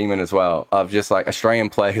happened under Lehman as well, of just Australian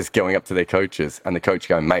players going up to their coaches and the coach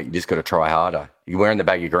going, mate, you just got to try harder. You're wearing the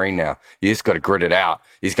baggy green now. You just got to grit it out.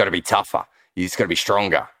 You just got to be tougher. You just got to be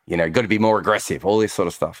stronger. Got to be more aggressive, all this sort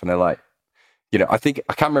of stuff. And they're like, I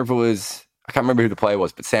can't remember who the player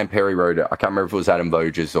was, but Sam Perry wrote it. I can't remember if it was Adam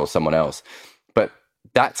Voges or someone else. But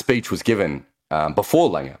that speech was given before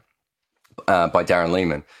Langer by Darren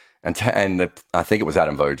Lehman. And I think it was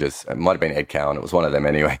Adam Voges. It might have been Ed Cowan. It was one of them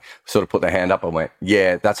anyway. Sort of put their hand up and went,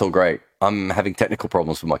 yeah, that's all great. I'm having technical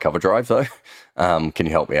problems with my cover drive, though. Can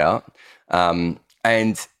you help me out?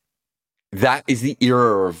 And that is the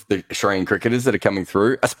era of the Australian cricketers that are coming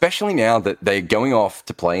through, especially now that they're going off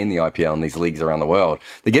to play in the IPL and these leagues around the world.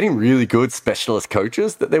 They're getting really good specialist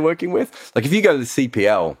coaches that they're working with. If you go to the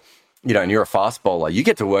CPL, and you're a fast bowler, you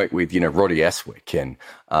get to work with, Roddy Eswick.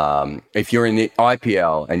 And if you're in the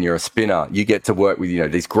IPL and you're a spinner, you get to work with,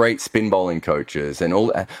 these great spin bowling coaches and all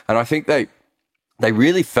that. And I think they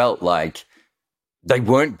really felt like they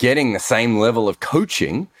weren't getting the same level of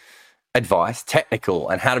coaching advice, technical,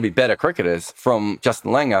 and how to be better cricketers from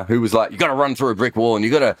Justin Langer, who was like, you got to run through a brick wall and you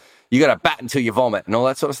got to bat until you vomit and all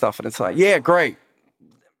that sort of stuff. And it's like, yeah, great.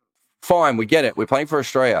 Fine, we get it. We're playing for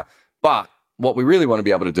Australia. But what we really want to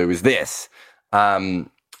be able to do is this.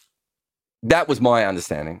 That was my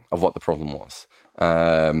understanding of what the problem was.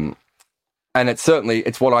 And it's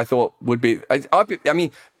what I thought would be. I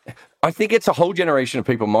mean, I think it's a whole generation of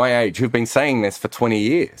people my age who've been saying this for 20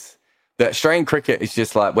 years. That Australian cricket is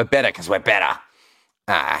just we're better because we're better.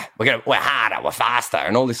 We're harder, we're faster,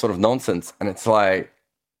 and all this sort of nonsense. And it's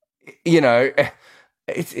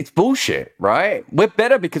it's bullshit, right? We're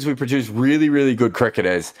better because we produce really, really good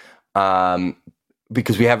cricketers.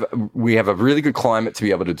 Because we have a really good climate to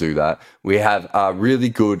be able to do that. We have a really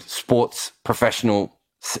good sports professional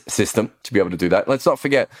system to be able to do that. Let's not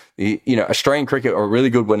forget, Australian cricket are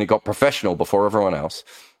really good when it got professional before everyone else.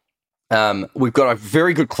 We've got a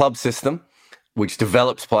very good club system, which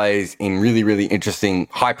develops players in really, really interesting,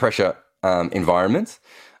 high pressure environments.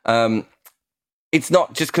 It's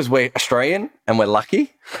not just because we're Australian and we're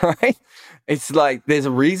lucky, right? It's there's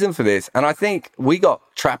a reason for this. And I think we got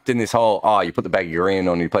trapped in this whole, you put the baggy green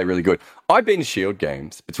on, you play really good. I've been to Shield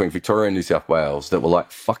games between Victoria and New South Wales that were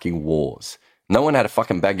fucking wars. No one had a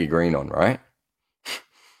fucking baggy green on, right?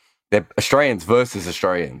 They're Australians versus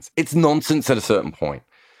Australians. It's nonsense at a certain point.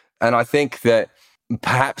 And I think that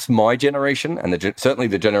perhaps my generation and certainly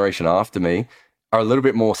the generation after me are a little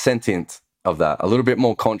bit more sentient of that, a little bit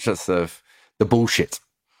more conscious of the bullshit.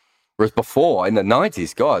 Whereas before, in the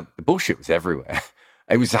 90s, God, the bullshit was everywhere.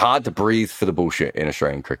 It was hard to breathe for the bullshit in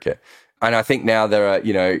Australian cricket. And I think now there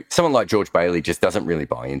are, someone like George Bailey just doesn't really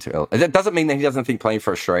buy into it. It doesn't mean that he doesn't think playing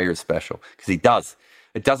for Australia is special, because he does.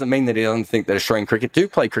 It doesn't mean that he doesn't think that Australian cricket do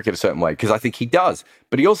play cricket a certain way, because I think he does.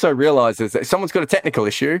 But he also realises that if someone's got a technical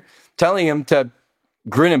issue, telling him to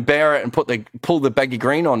grin and bear it and pull the baggy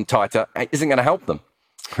green on tighter isn't going to help them,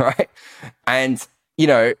 right? And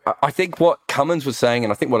I think what Cummins was saying,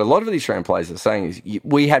 and I think what a lot of the Australian players are saying is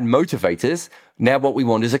we had motivators. Now what we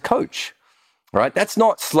want is a coach. right? That's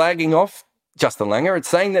not slagging off Justin Langer. It's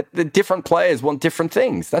saying that the different players want different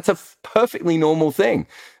things. That's a perfectly normal thing.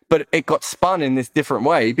 But it got spun in this different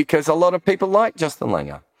way because a lot of people like Justin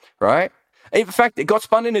Langer, right? In fact, it got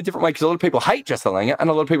spun in a different way because a lot of people hate Justin Langer and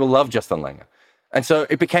a lot of people love Justin Langer. And so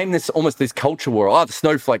it became this almost this culture war. Oh, the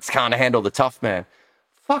snowflakes can't handle the tough man.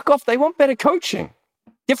 Fuck off. They want better coaching,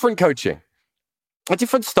 a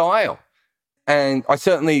different style. And I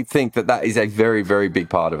certainly think that is a very, very big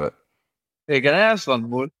part of it. Hey, can I ask one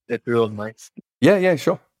more that you don't mind? Yeah,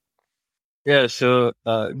 sure. Yeah, so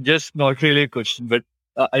just not really a question, but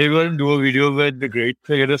are you going to do a video with the great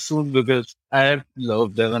cricketers soon? Because I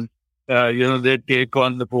love them and, they take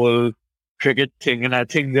on the whole cricket thing. And I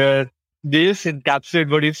think they just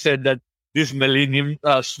encapsulate what you said, that these millennium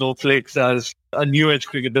snowflakes as a new age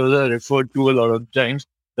cricketers are referred to a lot of times,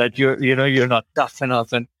 that you're not tough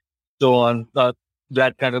enough and so on,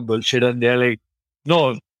 that kind of bullshit. And they're like,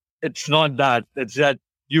 no, it's not that. It's that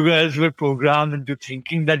you guys were programmed into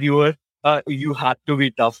thinking that you had to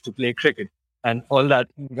be tough to play cricket and all that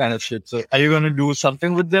kind of shit. So are you going to do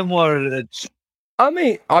something with them, or it's... I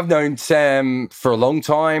mean, I've known Sam for a long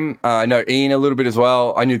time. I know Ian a little bit as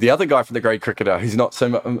well. I knew the other guy from The Great Cricketer, who's not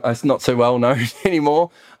so well known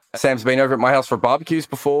anymore. Sam's been over at my house for barbecues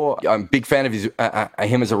before. I'm a big fan of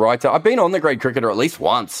him as a writer. I've been on The Great Cricketer at least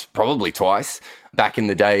once, probably twice, back in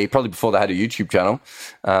the day, probably before they had a YouTube channel.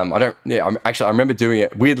 I remember doing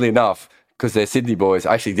it, weirdly enough, because they're Sydney boys.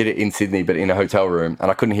 I actually did it in Sydney, but in a hotel room,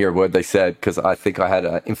 and I couldn't hear a word they said because I think I had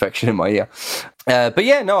an infection in my ear. But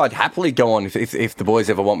yeah, no, I'd happily go on if the boys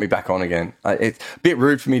ever want me back on again. It's a bit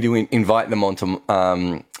rude for me to invite them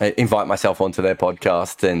invite myself onto their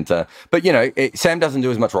podcast. But Sam doesn't do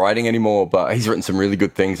as much writing anymore, but he's written some really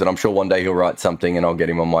good things, and I'm sure one day he'll write something, and I'll get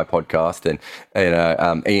him on my podcast. And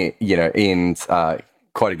Ian's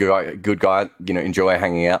quite a good guy. Enjoy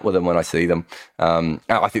hanging out with them when I see them.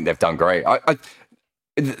 I think they've done great.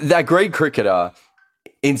 That Great Cricketer.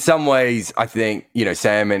 In some ways, I think,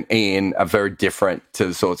 Sam and Ian are very different to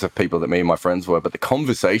the sorts of people that me and my friends were, but the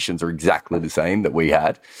conversations are exactly the same that we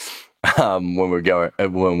had when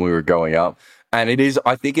we were growing up. And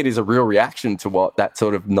I think it is a real reaction to what that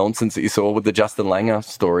sort of nonsense that you saw with the Justin Langer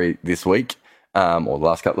story this week, or the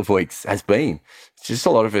last couple of weeks, has been. It's just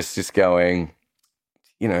a lot of us just going,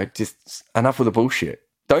 just enough with the bullshit.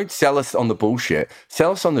 Don't sell us on the bullshit.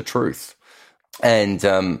 Sell us on the truth. And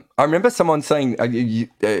I remember someone saying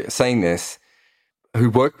this, who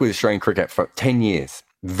worked with Australian cricket for 10 years,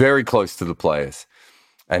 very close to the players.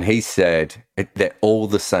 And he said they're all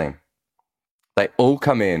the same. They all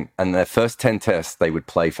come in, and their first 10 tests, they would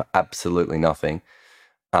play for absolutely nothing.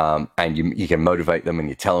 And you can motivate them, and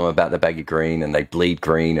you tell them about the baggy green, and they bleed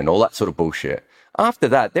green and all that sort of bullshit. After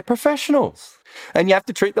that, they're professionals. And you have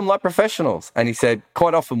to treat them like professionals. And he said,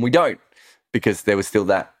 quite often we don't, because there was still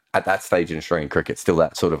that, at that stage in Australian cricket, still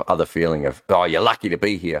that sort of other feeling of, oh, you're lucky to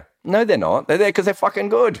be here. No, they're not. They're there because they're fucking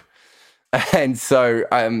good. And so,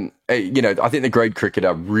 I think the Great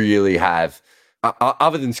Cricketer really have,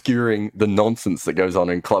 other than skewering the nonsense that goes on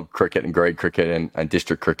in club cricket and grade cricket and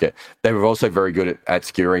district cricket, they were also very good at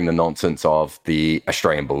skewering the nonsense of the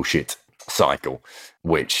Australian bullshit cycle,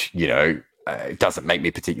 which, it doesn't make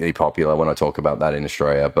me particularly popular when I talk about that in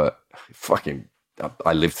Australia, but fucking...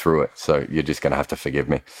 I lived through it, so you're just going to have to forgive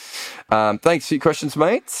me. Thanks for your questions,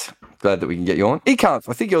 mates. Glad that we can get you on. Ekant,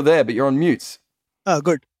 I think you're there, but you're on mute.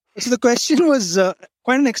 Good. So the question was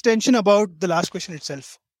quite an extension about the last question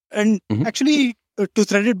itself. And actually, to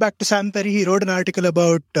thread it back to Sam Perry, he wrote an article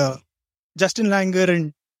about Justin Langer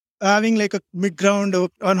and having like a mid-ground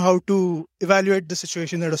on how to evaluate the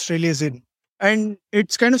situation that Australia is in. And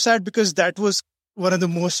it's kind of sad because that was one of the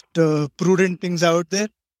most prudent things out there.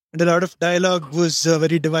 And a lot of dialogue was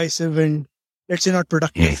very divisive and, let's say, not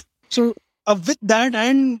productive. So with that,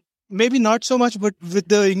 and maybe not so much, but with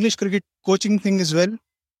the English cricket coaching thing as well,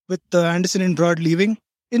 with Anderson and Broad leaving,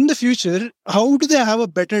 in the future, how do they have a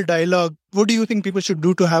better dialogue? What do you think people should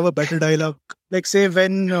do to have a better dialogue? Like, say,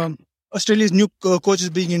 when Australia's new coach is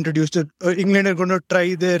being introduced, England are going to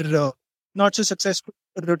try their not so successful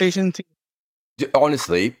rotation thing.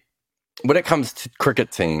 Honestly, when it comes to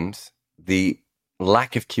cricket teams, the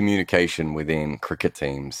lack of communication within cricket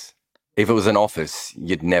teams, if it was an office,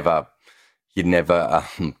 you'd never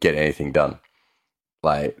get anything done.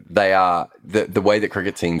 Like, they are, the way that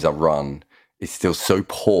cricket teams are run is still so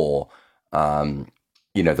poor. The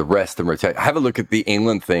rest and rotate. Have a look at the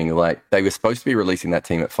England thing. Like, they were supposed to be releasing that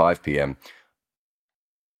team at 5 p.m.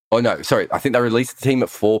 Oh no, sorry. I think they released the team at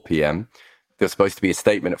 4 p.m. There was supposed to be a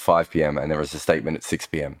statement at 5 p.m. and there was a statement at 6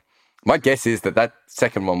 p.m. My guess is that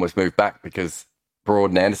second one was moved back because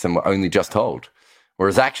Broad and Anderson were only just told,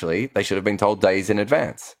 whereas actually they should have been told days in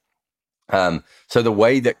advance. So the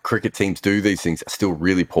way that cricket teams do these things are still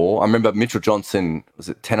really poor. I remember Mitchell Johnson, was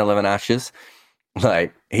it 10, 11 Ashes?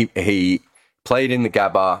 Like he played in the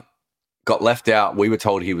Gabba, got left out. We were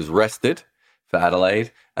told he was rested for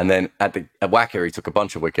Adelaide. And then at Wacker, he took a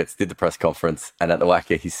bunch of wickets, did the press conference. And at the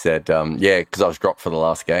Wacker, he said, yeah, because I was dropped for the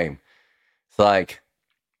last game. It's like,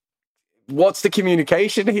 what's the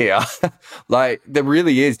communication here? Like, there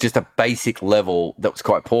really is just a basic level that was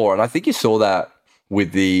quite poor. And I think you saw that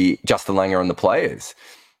with the Justin Langer and the players.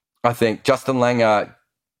 I think Justin Langer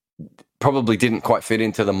probably didn't quite fit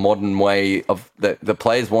into the modern way of the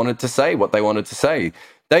players wanted to say what they wanted to say.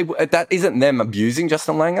 That isn't them abusing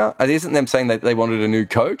Justin Langer. It isn't them saying that they wanted a new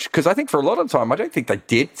coach. Because I think for a lot of the time, I don't think they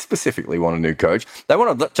did specifically want a new coach. They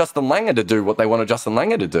wanted Justin Langer to do what they wanted Justin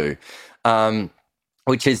Langer to do.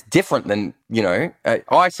 Which is different than,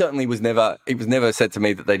 I certainly it was never said to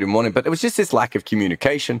me that they didn't want him, but it was just this lack of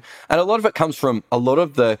communication. And a lot of it comes from a lot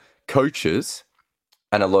of the coaches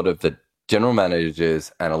and a lot of the general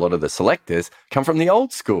managers and a lot of the selectors come from the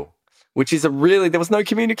old school, which is there was no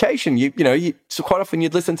communication. So quite often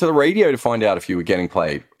you'd listen to the radio to find out if you were getting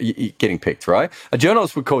picked, right? A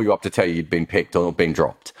journalist would call you up to tell you you'd been picked or been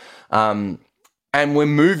dropped. And we're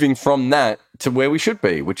moving from that to where we should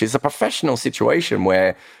be, which is a professional situation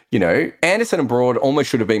where, Anderson and Broad almost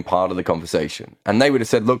should have been part of the conversation. And they would have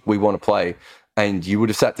said, look, we want to play. And you would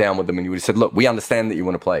have sat down with them and you would have said, look, we understand that you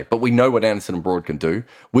want to play, but we know what Anderson and Broad can do.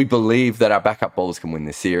 We believe that our backup bowlers can win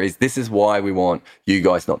this series. This is why we want you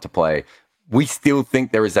guys not to play. We still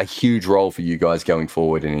think there is a huge role for you guys going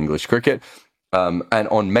forward in English cricket. And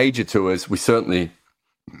on major tours, we certainly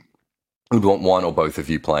would want one or both of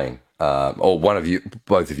you playing. Or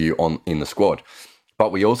both of you in the squad.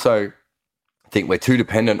 But we also think we're too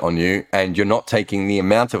dependent on you and you're not taking the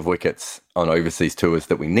amount of wickets on overseas tours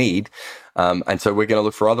that we need. And so we're going to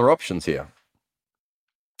look for other options here.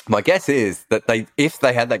 My guess is that if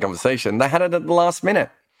they had that conversation, they had it at the last minute.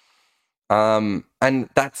 And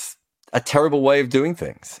that's a terrible way of doing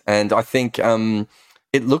things. And I think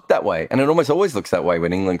it looked that way. And it almost always looks that way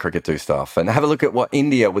when England cricket do stuff. And have a look at what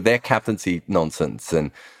India with their captaincy nonsense and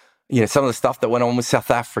some of the stuff that went on with South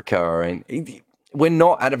Africa, and we're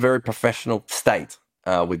not at a very professional state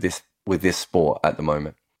with this sport at the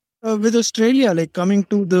moment. With Australia, like coming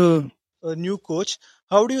to the new coach,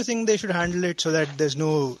 how do you think they should handle it so that there's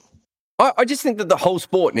no? I just think that the whole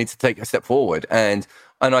sport needs to take a step forward, and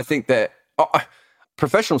I think that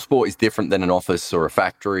professional sport is different than an office or a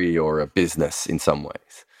factory or a business in some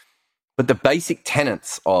ways, but the basic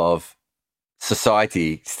tenets of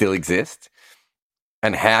society still exist.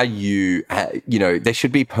 And how there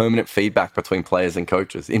should be permanent feedback between players and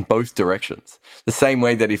coaches in both directions. The same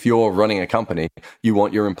way that if you're running a company, you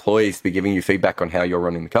want your employees to be giving you feedback on how you're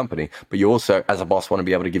running the company, but you also, as a boss, want to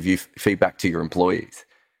be able to give you feedback to your employees.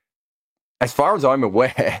 As far as I'm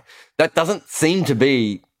aware, that doesn't seem to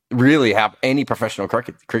be really how any professional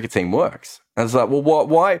cricket team works. And it's like, well,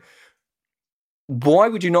 why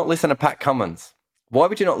would you not listen to Pat Cummins? Why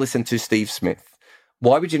would you not listen to Steve Smith?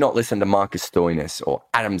 Why would you not listen to Marcus Stoinis or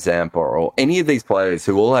Adam Zampa or any of these players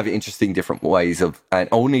who all have interesting different ways and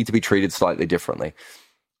all need to be treated slightly differently?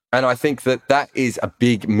 And I think that is a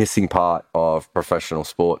big missing part of professional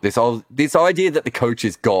sport. This idea that the coach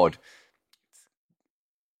is God,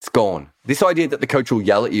 it's gone. This idea that the coach will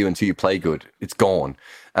yell at you until you play good, it's gone.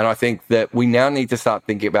 And I think that we now need to start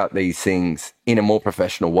thinking about these things in a more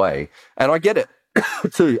professional way. And I get it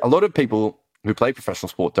too. A lot of people who play professional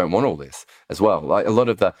sport don't want all this as well. Like a lot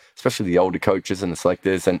of especially the older coaches and the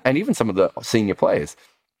selectors and even some of the senior players,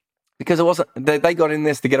 because they got in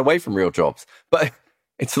this to get away from real jobs. But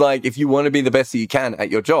it's like, if you want to be the best that you can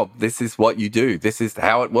at your job, this is what you do. This is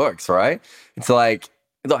how it works, right? It's like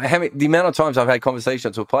the amount of times I've had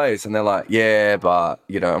conversations with players and they're like, yeah, but,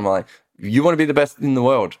 I'm like, you want to be the best in the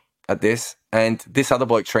world at this, and this other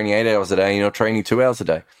bloke's training 8 hours a day and you're training 2 hours a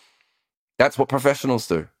day. That's what professionals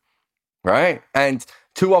do. Right? And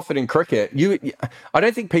too often in cricket, I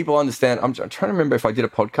don't think people understand. I'm trying to remember if I did a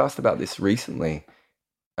podcast about this recently.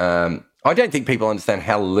 I don't think people understand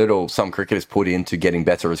how little some cricketers put into getting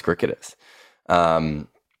better as cricketers. And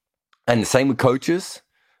the same with coaches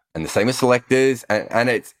and the same with selectors. And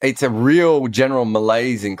it's a real general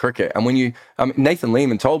malaise in cricket. And when Nathan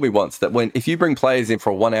Lehman told me once that if you bring players in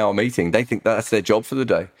for a 1 hour meeting, they think that's their job for the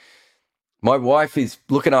day. My wife is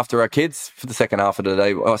looking after our kids for the second half of the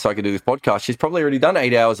day so I can do this podcast. She's probably already done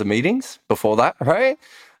 8 hours of meetings before that, right?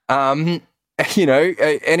 Anyone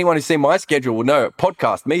who's seen my schedule will know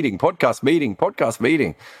podcast meeting,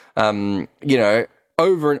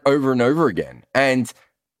 over and over and over again. And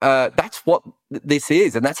that's what this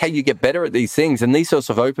is, and that's how you get better at these things. And these sorts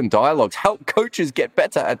of open dialogues help coaches get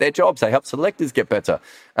better at their jobs. They help selectors get better.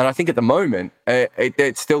 And I think at the moment,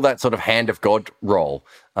 it's still that sort of hand of God role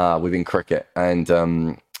within cricket. And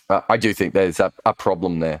I do think there's a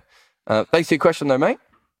problem there. Thanks for your question, though, mate.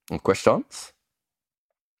 And questions.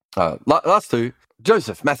 Last two.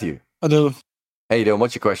 Joseph, Matthew. Hello. How you doing?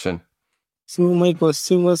 What's your question? So my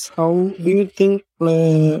question was, how do you think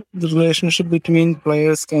the relationship between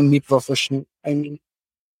players can be professional? I mean,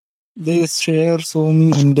 they share so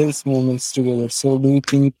many intense moments together. So do you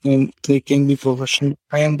think they can be professional?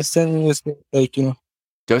 I understand you like,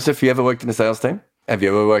 Joseph, you ever worked in a sales team? Have you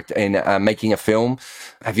ever worked in making a film?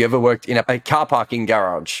 Have you ever worked in a car parking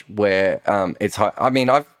garage where it's high? I mean,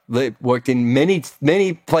 I've worked in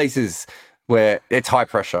many places where it's high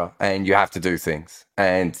pressure and you have to do things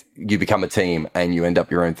and you become a team and you end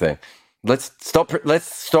up your own thing. Let's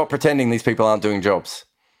stop pretending these people aren't doing jobs.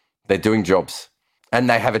 They're doing jobs and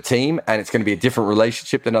they have a team and it's going to be a different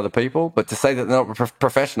relationship than other people. But to say that they're not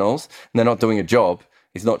professionals and they're not doing a job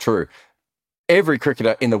is not true. Every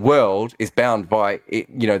cricketer in the world is bound by,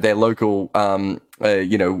 their local,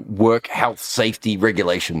 work, health, safety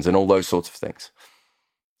regulations and all those sorts of things,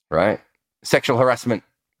 right? Sexual harassment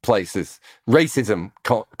places, racism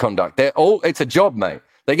conduct. It's a job, mate.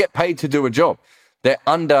 They get paid to do a job. They're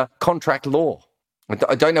under contract law.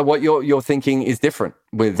 I don't know what you're thinking is different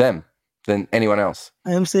with them than anyone else.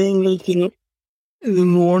 I am saying,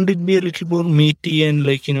 won't it be a little more meaty and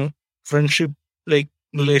friendship,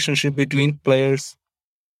 relationship between players?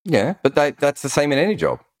 Yeah, but that's the same in any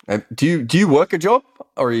job. Do you work a job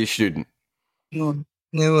or are you a student? No,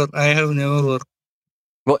 never. I have never worked.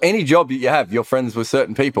 Well, any job that you have, you're friends with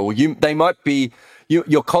certain people. They might be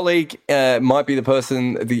your colleague, might be the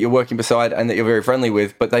person that you're working beside and that you're very friendly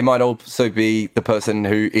with, but they might also be the person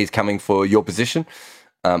who is coming for your position,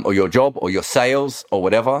 or your job, or your sales, or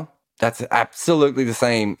whatever. That's absolutely the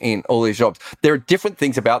same in all these jobs. There are different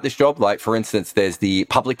things about this job. Like, for instance, there's the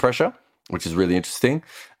public pressure, which is really interesting.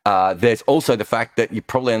 There's also the fact that you're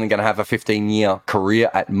probably only going to have a 15-year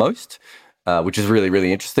career at most, which is really,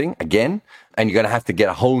 really interesting, again. And you're going to have to get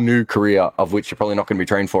a whole new career of which you're probably not going to be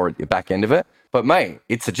trained for at the back end of it. But, mate,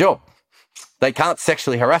 it's a job. They can't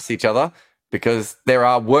sexually harass each other because there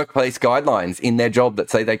are workplace guidelines in their job that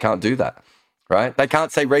say they can't do that, right? They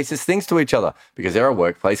can't say racist things to each other because there are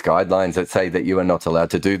workplace guidelines that say that you are not allowed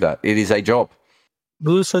to do that. It is a job.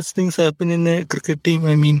 Do such things happen in a cricket team?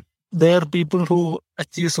 I mean, there are people who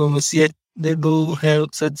achieve so much, yet they do have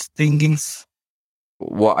such thinkings.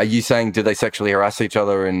 What are you saying? Do they sexually harass each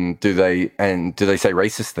other and do they say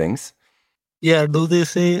racist things? Yeah, do they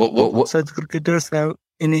say such cricketers have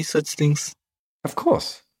any such things? Of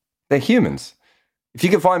course. They're humans. If you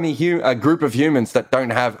can find me a group of humans that don't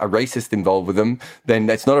have a racist involved with them, then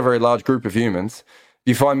that's not a very large group of humans. If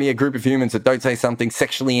you find me a group of humans that don't say something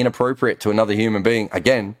sexually inappropriate to another human being,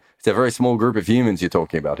 again, it's a very small group of humans you're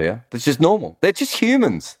talking about here. That's just normal. They're just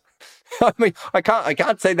humans. I mean, I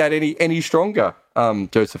can't say that any stronger,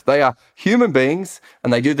 Joseph. They are human beings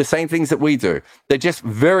and they do the same things that we do. They're just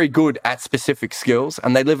very good at specific skills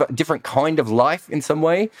and they live a different kind of life in some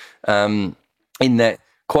way, in that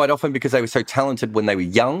quite often because they were so talented when they were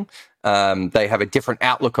young, they have a different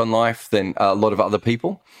outlook on life than a lot of other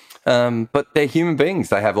people. But they're human beings.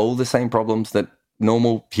 They have all the same problems that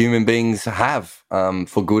normal human beings have,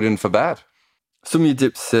 for good and for bad.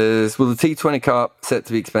 Sumya says, will the T20 Cup set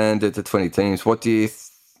to be expanded to 20 teams? What do you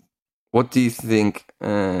think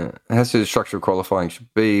how should the structure of qualifying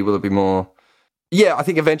should be? Will it be more? Yeah, I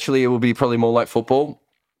think eventually it will be probably more like football,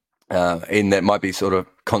 in that it might be sort of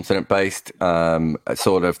continent-based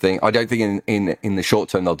sort of thing. I don't think in the short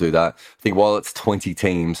term they'll do that. I think while it's 20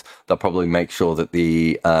 teams, they'll probably make sure that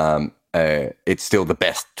it's still the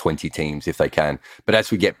best 20 teams if they can. But as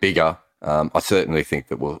we get bigger, I certainly think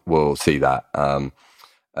that we'll see that. But,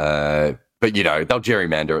 they'll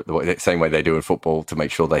gerrymander it the same way they do in football to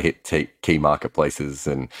make sure they hit key marketplaces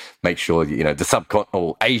and make sure,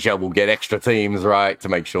 the Asia will get extra teams, right, to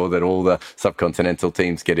make sure that all the subcontinental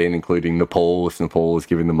teams get in, including Nepal, if Nepal is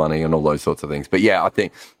giving the money and all those sorts of things. But, yeah, I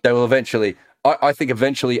think they will eventually, I think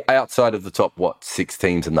eventually outside of the top, 6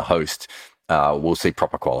 teams and the host, we'll see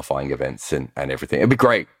proper qualifying events and everything. It'd be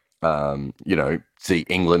great. See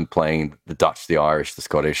England playing the Dutch, the Irish, the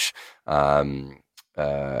Scottish,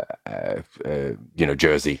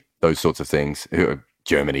 Jersey, those sorts of things,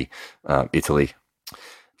 Germany, Italy.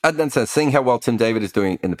 Adnan says, seeing how well Tim David is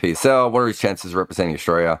doing in the PSL, what are his chances of representing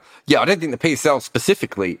Australia? Yeah, I don't think the PSL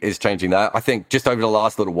specifically is changing that. I think just over the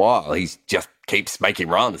last little while, he's just keeps making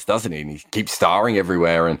runs, doesn't he? And he keeps starring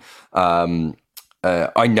everywhere. And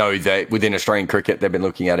I know that within Australian cricket, they've been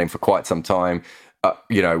looking at him for quite some time.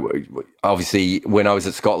 Obviously, when I was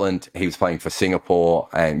at Scotland, he was playing for Singapore,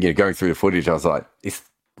 and going through the footage, I was like, this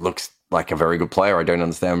looks like a very good player. I don't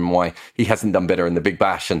understand why he hasn't done better in the Big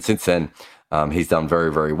Bash, and since then, he's done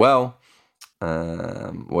very, very well.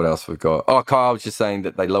 What else we've got? Oh, Kyle was just saying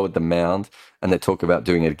that they lowered the mound and they're talking about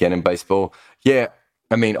doing it again in baseball. Yeah,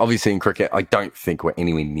 I mean, obviously in cricket, I don't think we're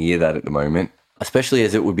anywhere near that at the moment, especially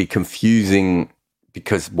as it would be confusing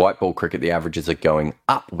because white ball cricket, the averages are going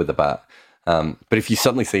up with the bat. But if you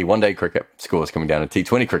suddenly see one-day cricket scores coming down and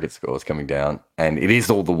T20 cricket scores coming down, and it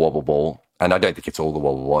is all the wobble ball, and I don't think it's all the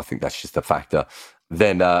wobble ball, I think that's just a factor,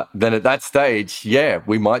 then at that stage, yeah,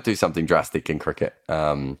 we might do something drastic in cricket.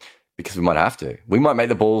 Because we might have to. We might make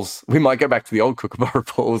the balls, we might go back to the old Kookaburra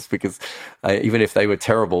balls because even if they were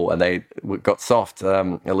terrible and they got soft,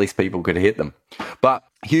 at least people could hit them. But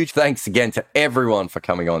huge thanks again to everyone for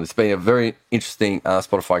coming on. It's been a very interesting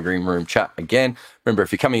Spotify Green Room chat again. Remember,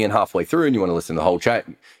 if you're coming in halfway through and you want to listen to the whole chat,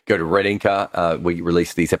 go to Red Inca. We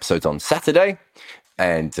release these episodes on Saturday.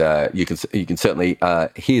 And you can certainly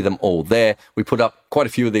hear them all there. We put up quite a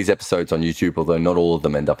few of these episodes on YouTube, although not all of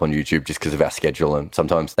them end up on YouTube just because of our schedule. And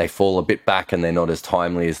sometimes they fall a bit back and they're not as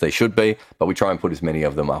timely as they should be. But we try and put as many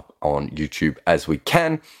of them up on YouTube as we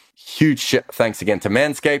can. Huge thanks again to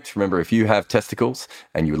Manscaped. Remember, if you have testicles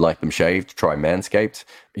and you would like them shaved, try Manscaped.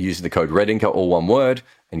 Use the code REDINCA, all one word,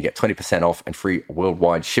 and you get 20% off and free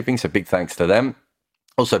worldwide shipping. So big thanks to them.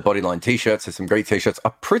 Also, Bodyline T-shirts. There's some great T-shirts.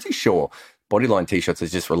 I'm pretty sure Bodyline T-shirts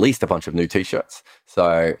has just released a bunch of new T-shirts.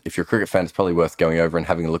 So if you're a cricket fan, it's probably worth going over and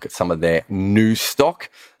having a look at some of their new stock.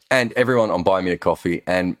 And everyone on Buy Me a Coffee,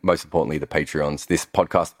 and most importantly, the Patreons. This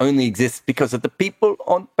podcast only exists because of the people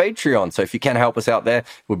on Patreon. So if you can help us out there, it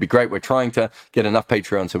would be great. We're trying to get enough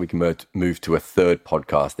Patreon so we can move to a third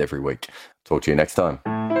podcast every week. Talk to you next time.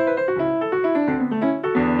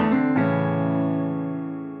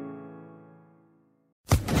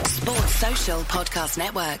 Sports Social Podcast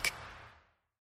Network.